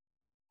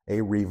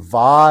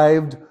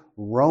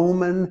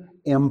Roman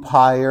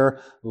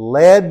Empire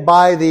led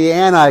by the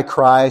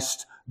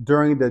Antichrist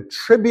during the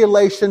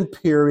tribulation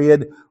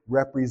period,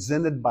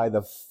 represented by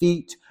the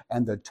feet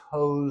and the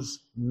toes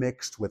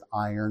mixed with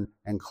iron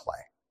and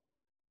clay.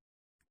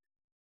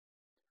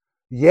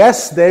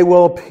 Yes, they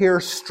will appear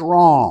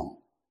strong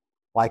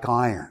like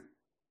iron,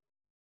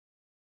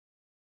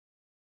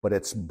 but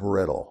it's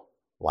brittle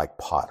like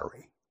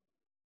pottery,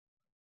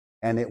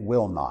 and it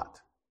will not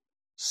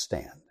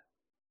stand.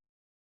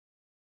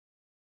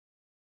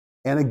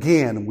 And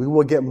again, we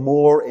will get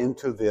more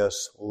into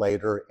this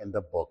later in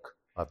the book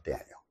of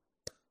Daniel.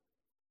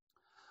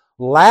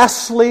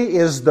 Lastly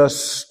is the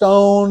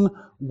stone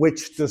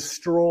which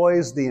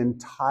destroys the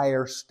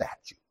entire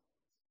statue.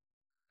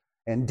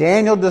 And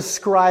Daniel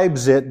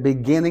describes it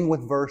beginning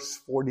with verse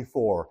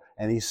 44.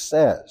 And he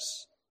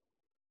says,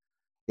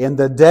 "In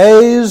the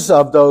days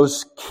of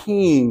those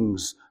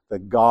kings, the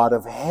God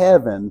of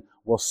heaven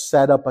will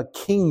set up a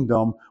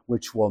kingdom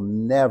which will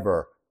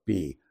never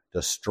be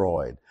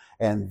destroyed.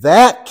 And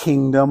that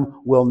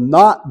kingdom will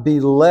not be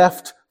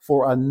left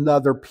for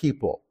another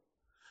people.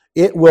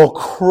 It will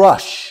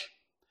crush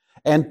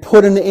and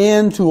put an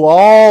end to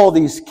all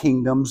these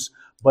kingdoms,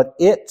 but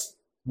it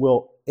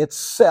will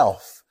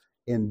itself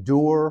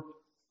endure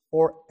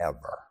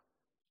forever.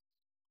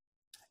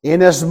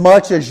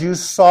 Inasmuch as you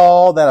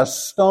saw that a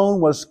stone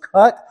was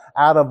cut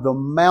out of the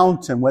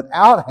mountain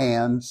without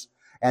hands,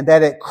 and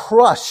that it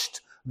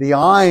crushed the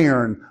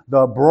iron,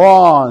 the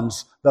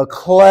bronze, the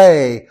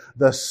clay,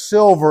 the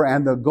silver,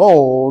 and the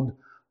gold,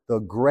 the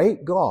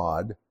great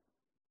God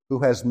who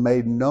has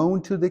made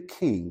known to the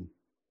king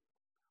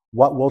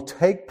what will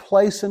take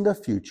place in the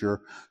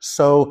future,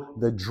 so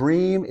the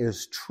dream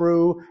is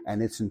true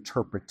and its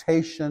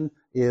interpretation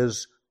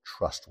is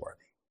trustworthy."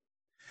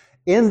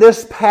 In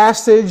this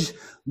passage,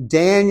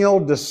 Daniel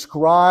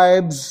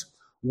describes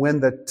when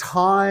the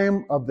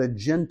time of the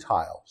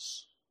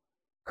Gentiles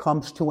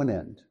comes to an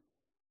end.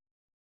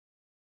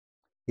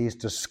 He's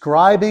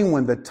describing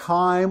when the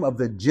time of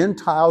the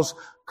Gentiles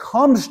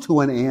comes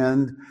to an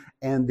end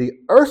and the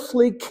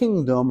earthly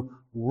kingdom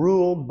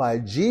ruled by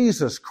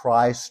Jesus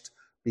Christ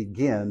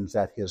begins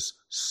at his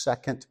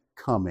second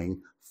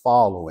coming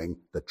following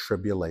the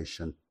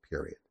tribulation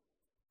period.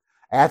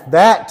 At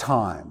that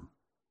time,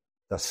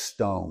 the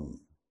stone,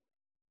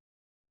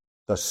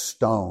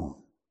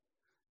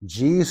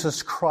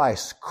 Jesus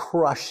Christ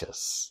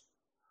crushes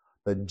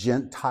the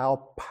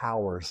Gentile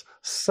powers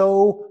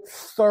so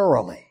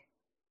thoroughly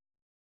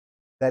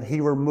that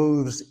he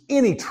removes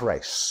any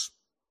trace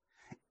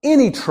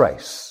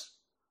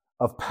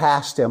of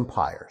past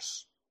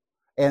empires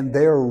and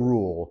their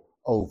rule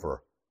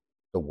over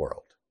the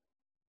world.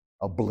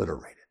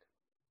 Obliterated.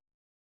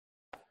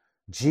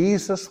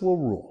 Jesus will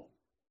rule,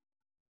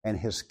 and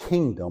his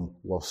kingdom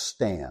will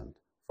stand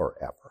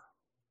forever.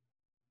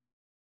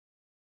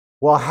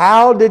 Well,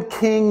 how did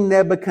King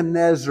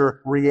Nebuchadnezzar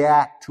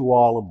react to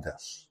all of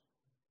this?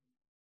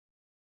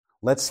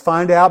 Let's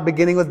find out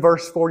beginning with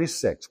verse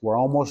 46. We're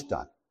almost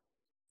done.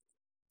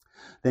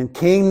 Then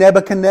King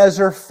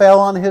Nebuchadnezzar fell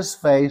on his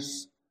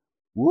face,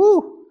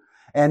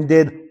 and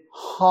did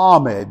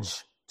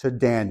homage to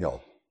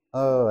Daniel.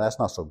 Oh, that's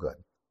not so good.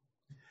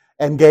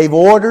 And gave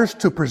orders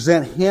to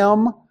present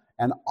him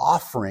an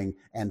offering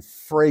and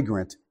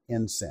fragrant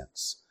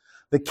incense.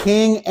 The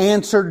king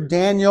answered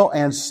Daniel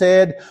and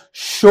said,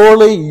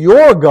 "Surely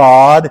your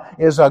God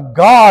is a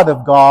God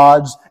of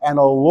gods and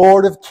a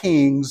Lord of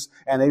kings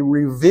and a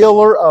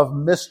revealer of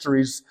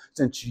mysteries,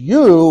 since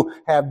you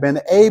have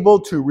been able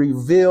to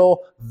reveal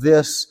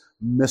this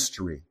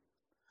mystery."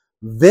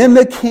 Then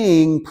the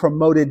king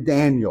promoted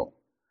Daniel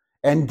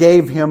and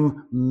gave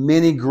him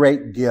many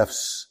great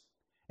gifts,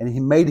 and he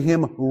made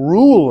him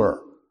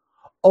ruler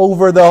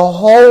over the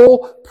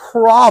whole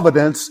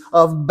province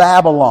of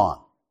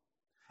Babylon,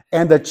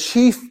 and the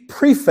chief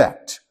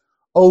prefect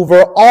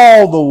over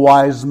all the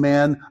wise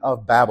men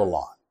of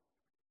Babylon.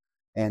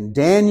 And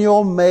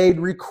Daniel made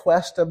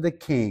request of the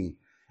king,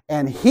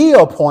 and he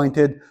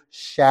appointed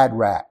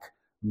Shadrach,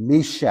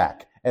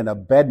 Meshach, and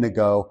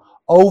Abednego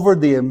over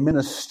the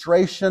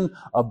administration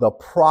of the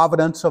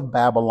province of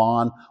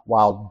Babylon,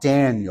 while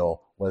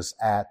Daniel was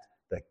at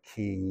the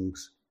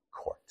king's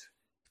court.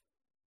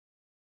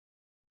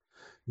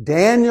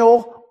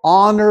 Daniel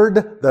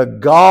honored the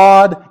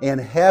God in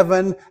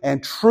heaven,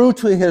 and true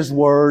to his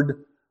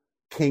word,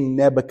 King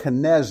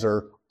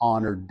Nebuchadnezzar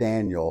honored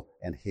Daniel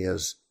and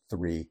his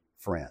 3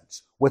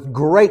 friends with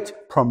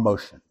great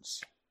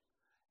promotions.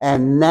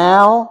 And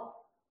now,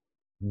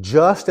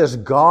 just as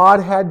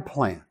God had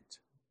planned,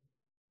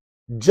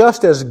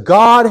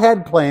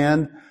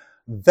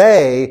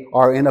 they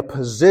are in a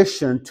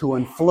position to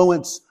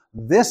influence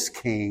this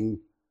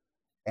king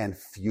and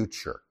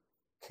future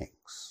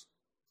kings.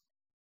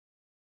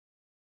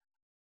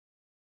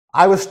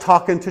 I was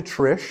talking to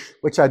Trish,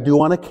 which I do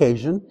on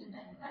occasion,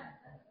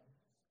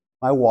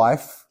 my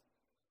wife,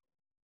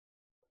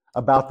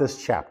 about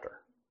this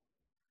chapter.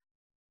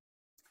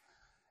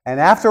 And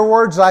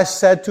afterwards I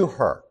said to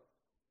her,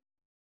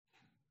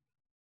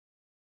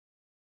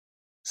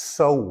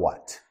 "So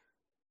what?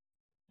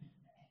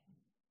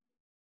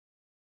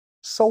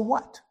 So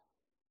what?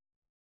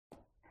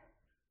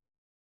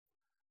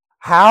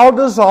 How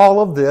does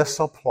all of this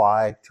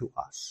apply to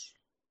us?"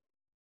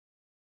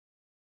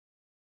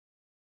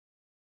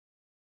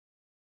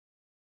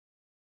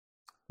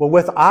 Well,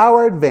 with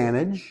our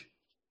advantage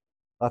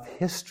of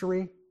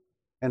history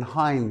and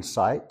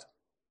hindsight,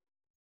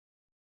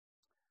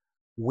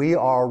 we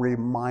are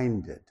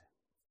reminded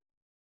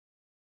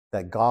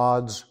that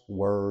God's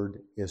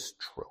word is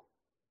true.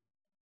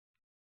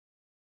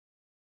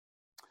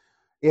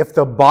 If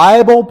the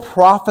Bible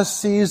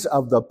prophecies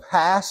of the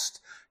past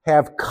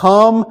have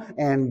come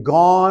and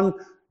gone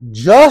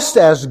just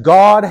as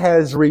God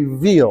has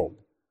revealed,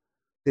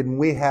 then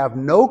we have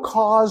no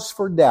cause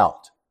for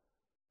doubt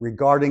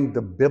regarding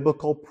the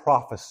biblical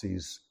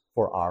prophecies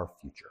for our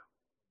future.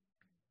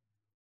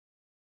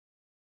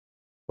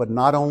 But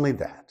not only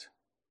that,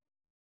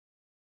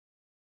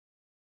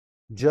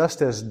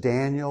 just as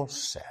Daniel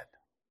said,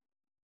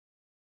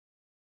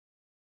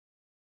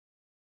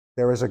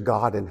 there is a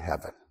God in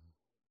heaven.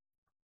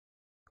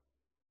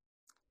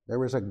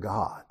 There is a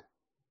God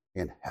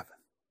in heaven.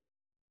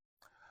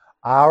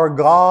 Our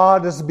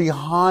God is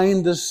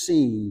behind the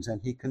scenes, and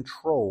He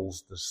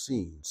controls the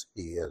scenes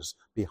He is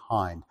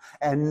behind.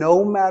 And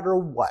no matter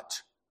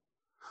what,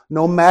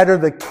 no matter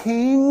the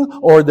king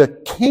or the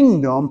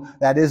kingdom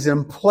that is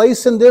in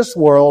place in this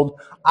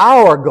world,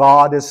 our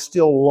God is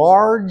still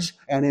large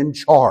and in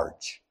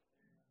charge.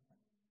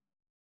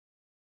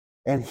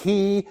 And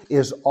He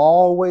is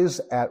always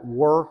at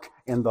work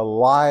in the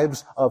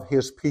lives of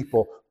His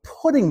people,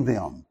 putting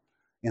them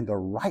in the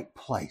right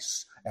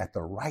place at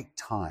the right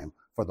time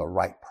for the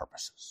right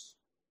purposes.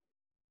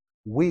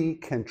 We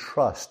can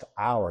trust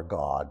our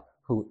God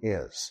who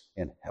is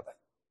in heaven.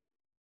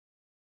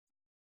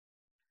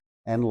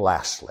 And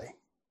lastly,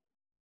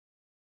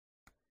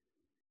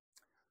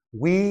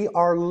 We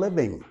are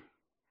living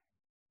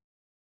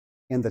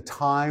in the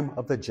time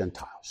of the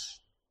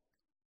Gentiles.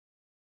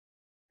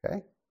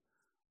 Okay?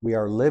 We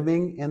are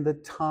living in the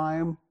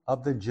time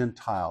of the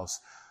Gentiles.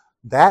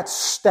 That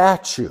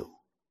statue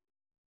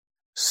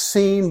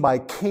seen by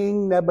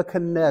King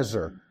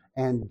Nebuchadnezzar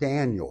and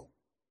Daniel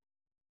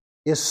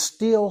is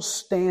still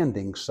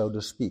standing, so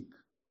to speak.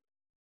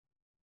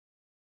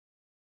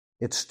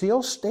 It's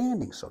still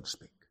standing, so to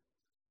speak.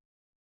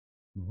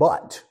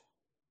 But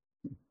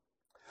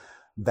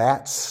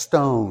that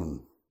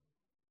stone,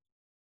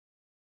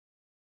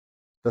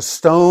 the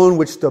stone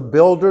which the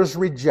builders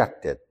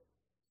rejected,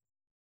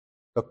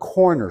 the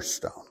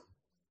cornerstone,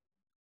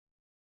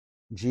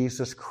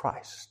 Jesus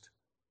Christ,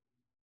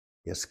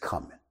 is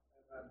coming.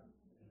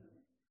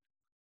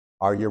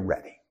 Are you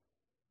ready?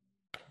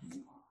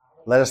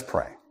 Let us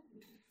pray.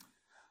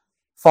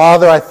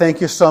 Father, I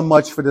thank you so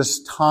much for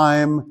this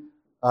time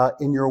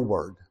in your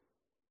word.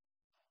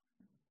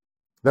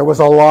 There was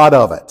a lot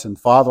of it. And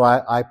Father,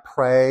 I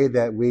pray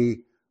that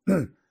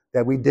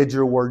we did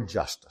your word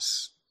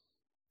justice.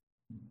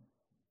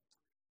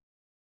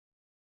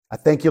 I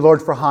thank you,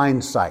 Lord, for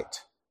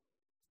hindsight.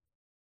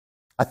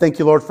 I thank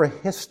you, Lord, for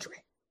history.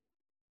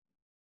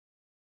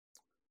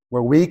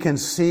 Where we can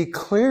see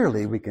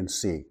clearly, we can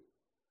see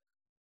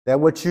that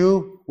what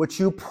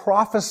you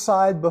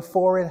prophesied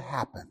before it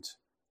happened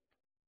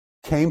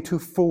came to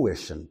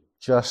fruition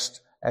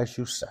just as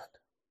you said.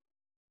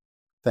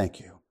 Thank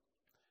you.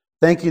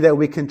 Thank you that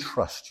we can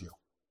trust you.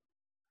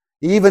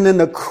 Even in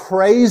the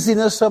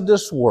craziness of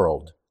this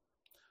world,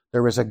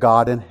 there is a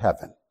God in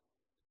heaven,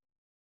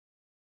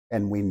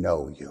 and we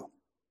know you.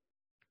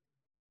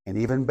 And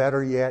even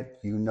better yet,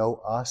 you know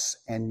us,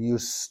 and you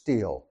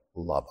still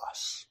love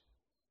us.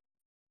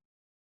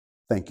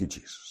 Thank you,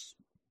 Jesus.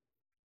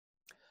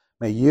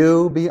 May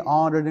you be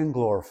honored and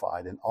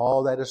glorified in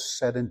all that is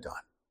said and done.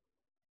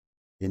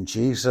 In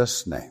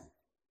Jesus' name,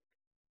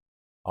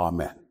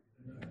 amen.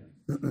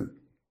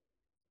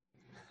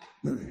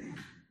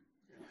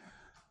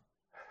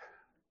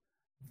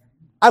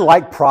 I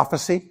like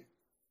prophecy.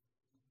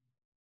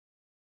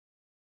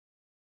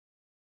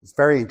 It's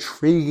very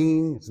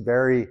intriguing. It's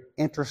very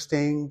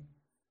interesting.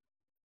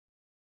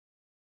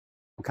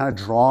 I'm kind of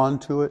drawn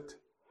to it.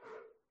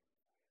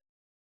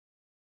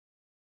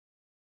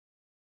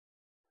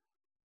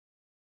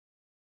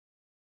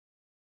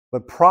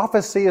 But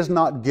prophecy is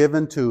not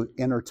given to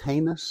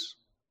entertain us.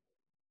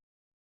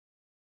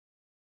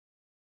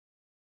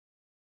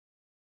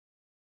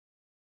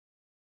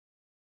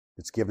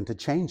 It's given to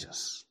change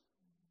us.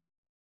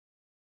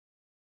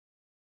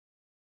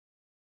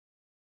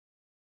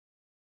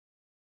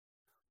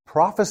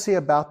 Prophecy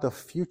about the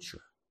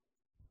future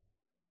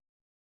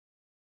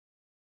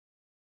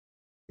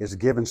is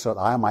given so that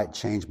I might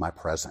change my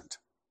present.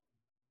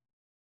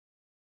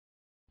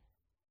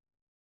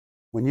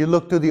 When you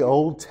look through the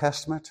Old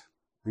Testament,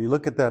 when you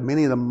look at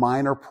many of the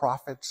minor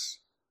prophets,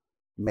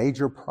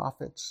 major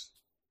prophets,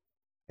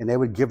 and they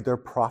would give their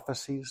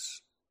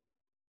prophecies,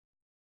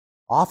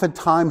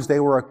 oftentimes they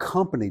were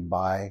accompanied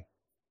by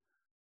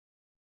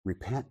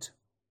repent.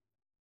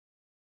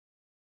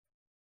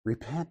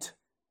 Repent.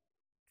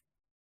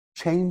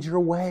 Change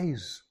your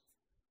ways.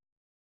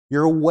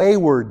 You're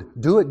wayward.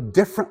 Do it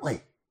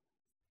differently.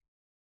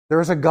 There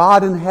is a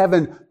God in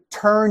heaven.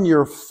 Turn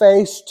your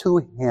face to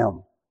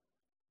Him.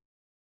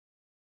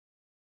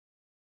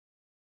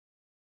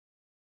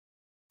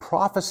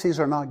 Prophecies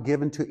are not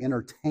given to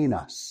entertain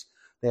us.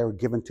 They are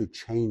given to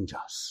change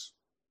us.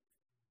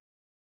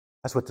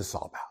 That's what this is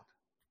all about.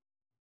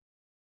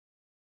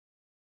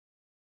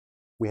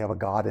 We have a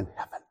God in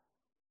heaven.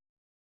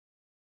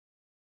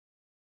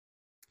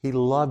 He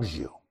loves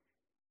you.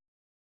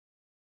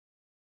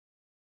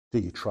 Do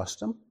you trust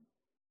Him?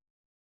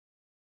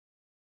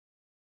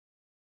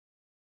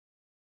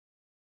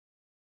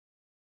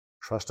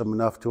 Trust Him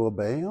enough to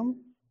obey Him?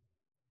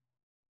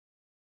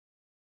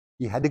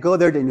 You had to go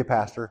there, didn't you,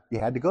 Pastor? You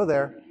had to go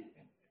there.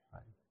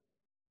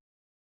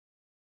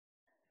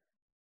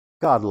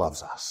 God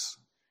loves us.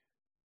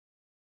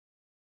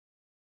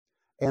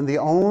 And the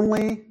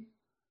only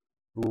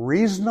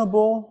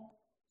reasonable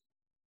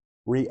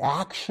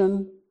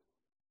reaction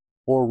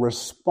or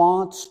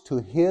response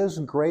to His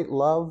great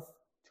love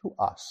to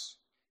us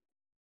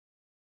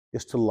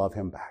is to love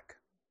Him back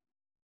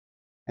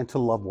and to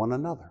love one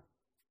another.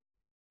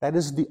 That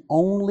is the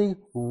only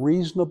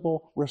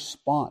reasonable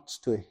response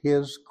to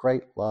His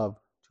great love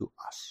to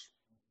us.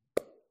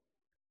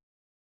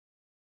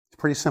 It's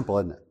pretty simple,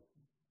 isn't it?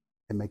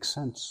 It makes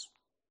sense.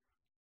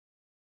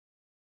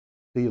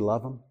 Do you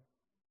love Him?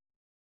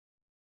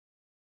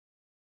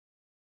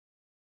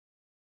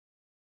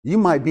 You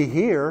might be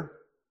here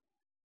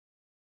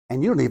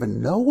and you don't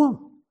even know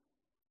Him.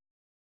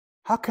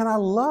 How can I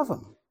love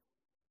Him?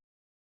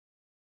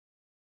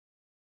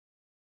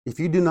 If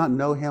you do not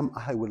know Him,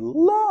 I would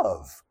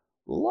love.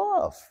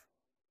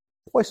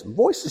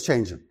 Voice is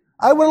changing.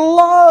 I would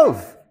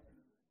love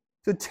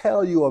to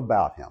tell you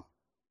about Him.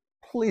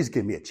 Please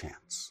give me a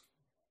chance.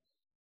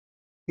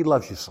 He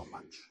loves you so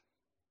much.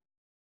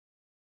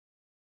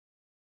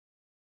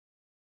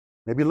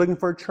 Maybe you're looking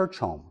for a church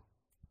home.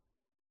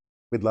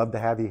 We'd love to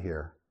have you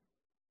here.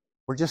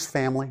 We're just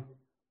family.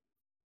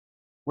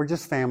 We're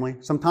just family.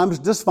 Sometimes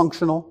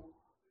dysfunctional,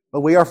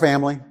 but we are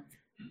family.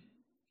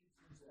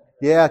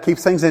 Yeah,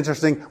 keeps things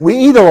interesting. We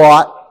eat a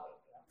lot.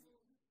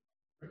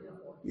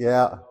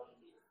 Yeah.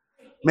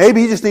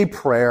 Maybe you just need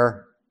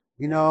prayer.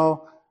 You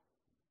know,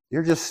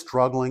 you're just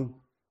struggling.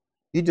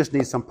 You just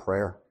need some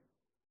prayer.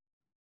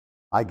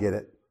 I get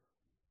it.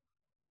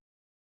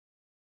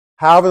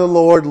 However the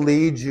Lord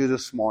leads you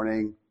this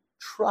morning,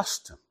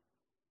 trust Him.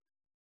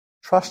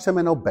 Trust Him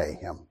and obey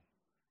Him.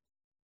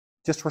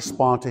 Just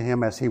respond to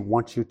Him as He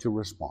wants you to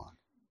respond.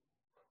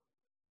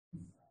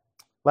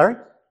 Larry?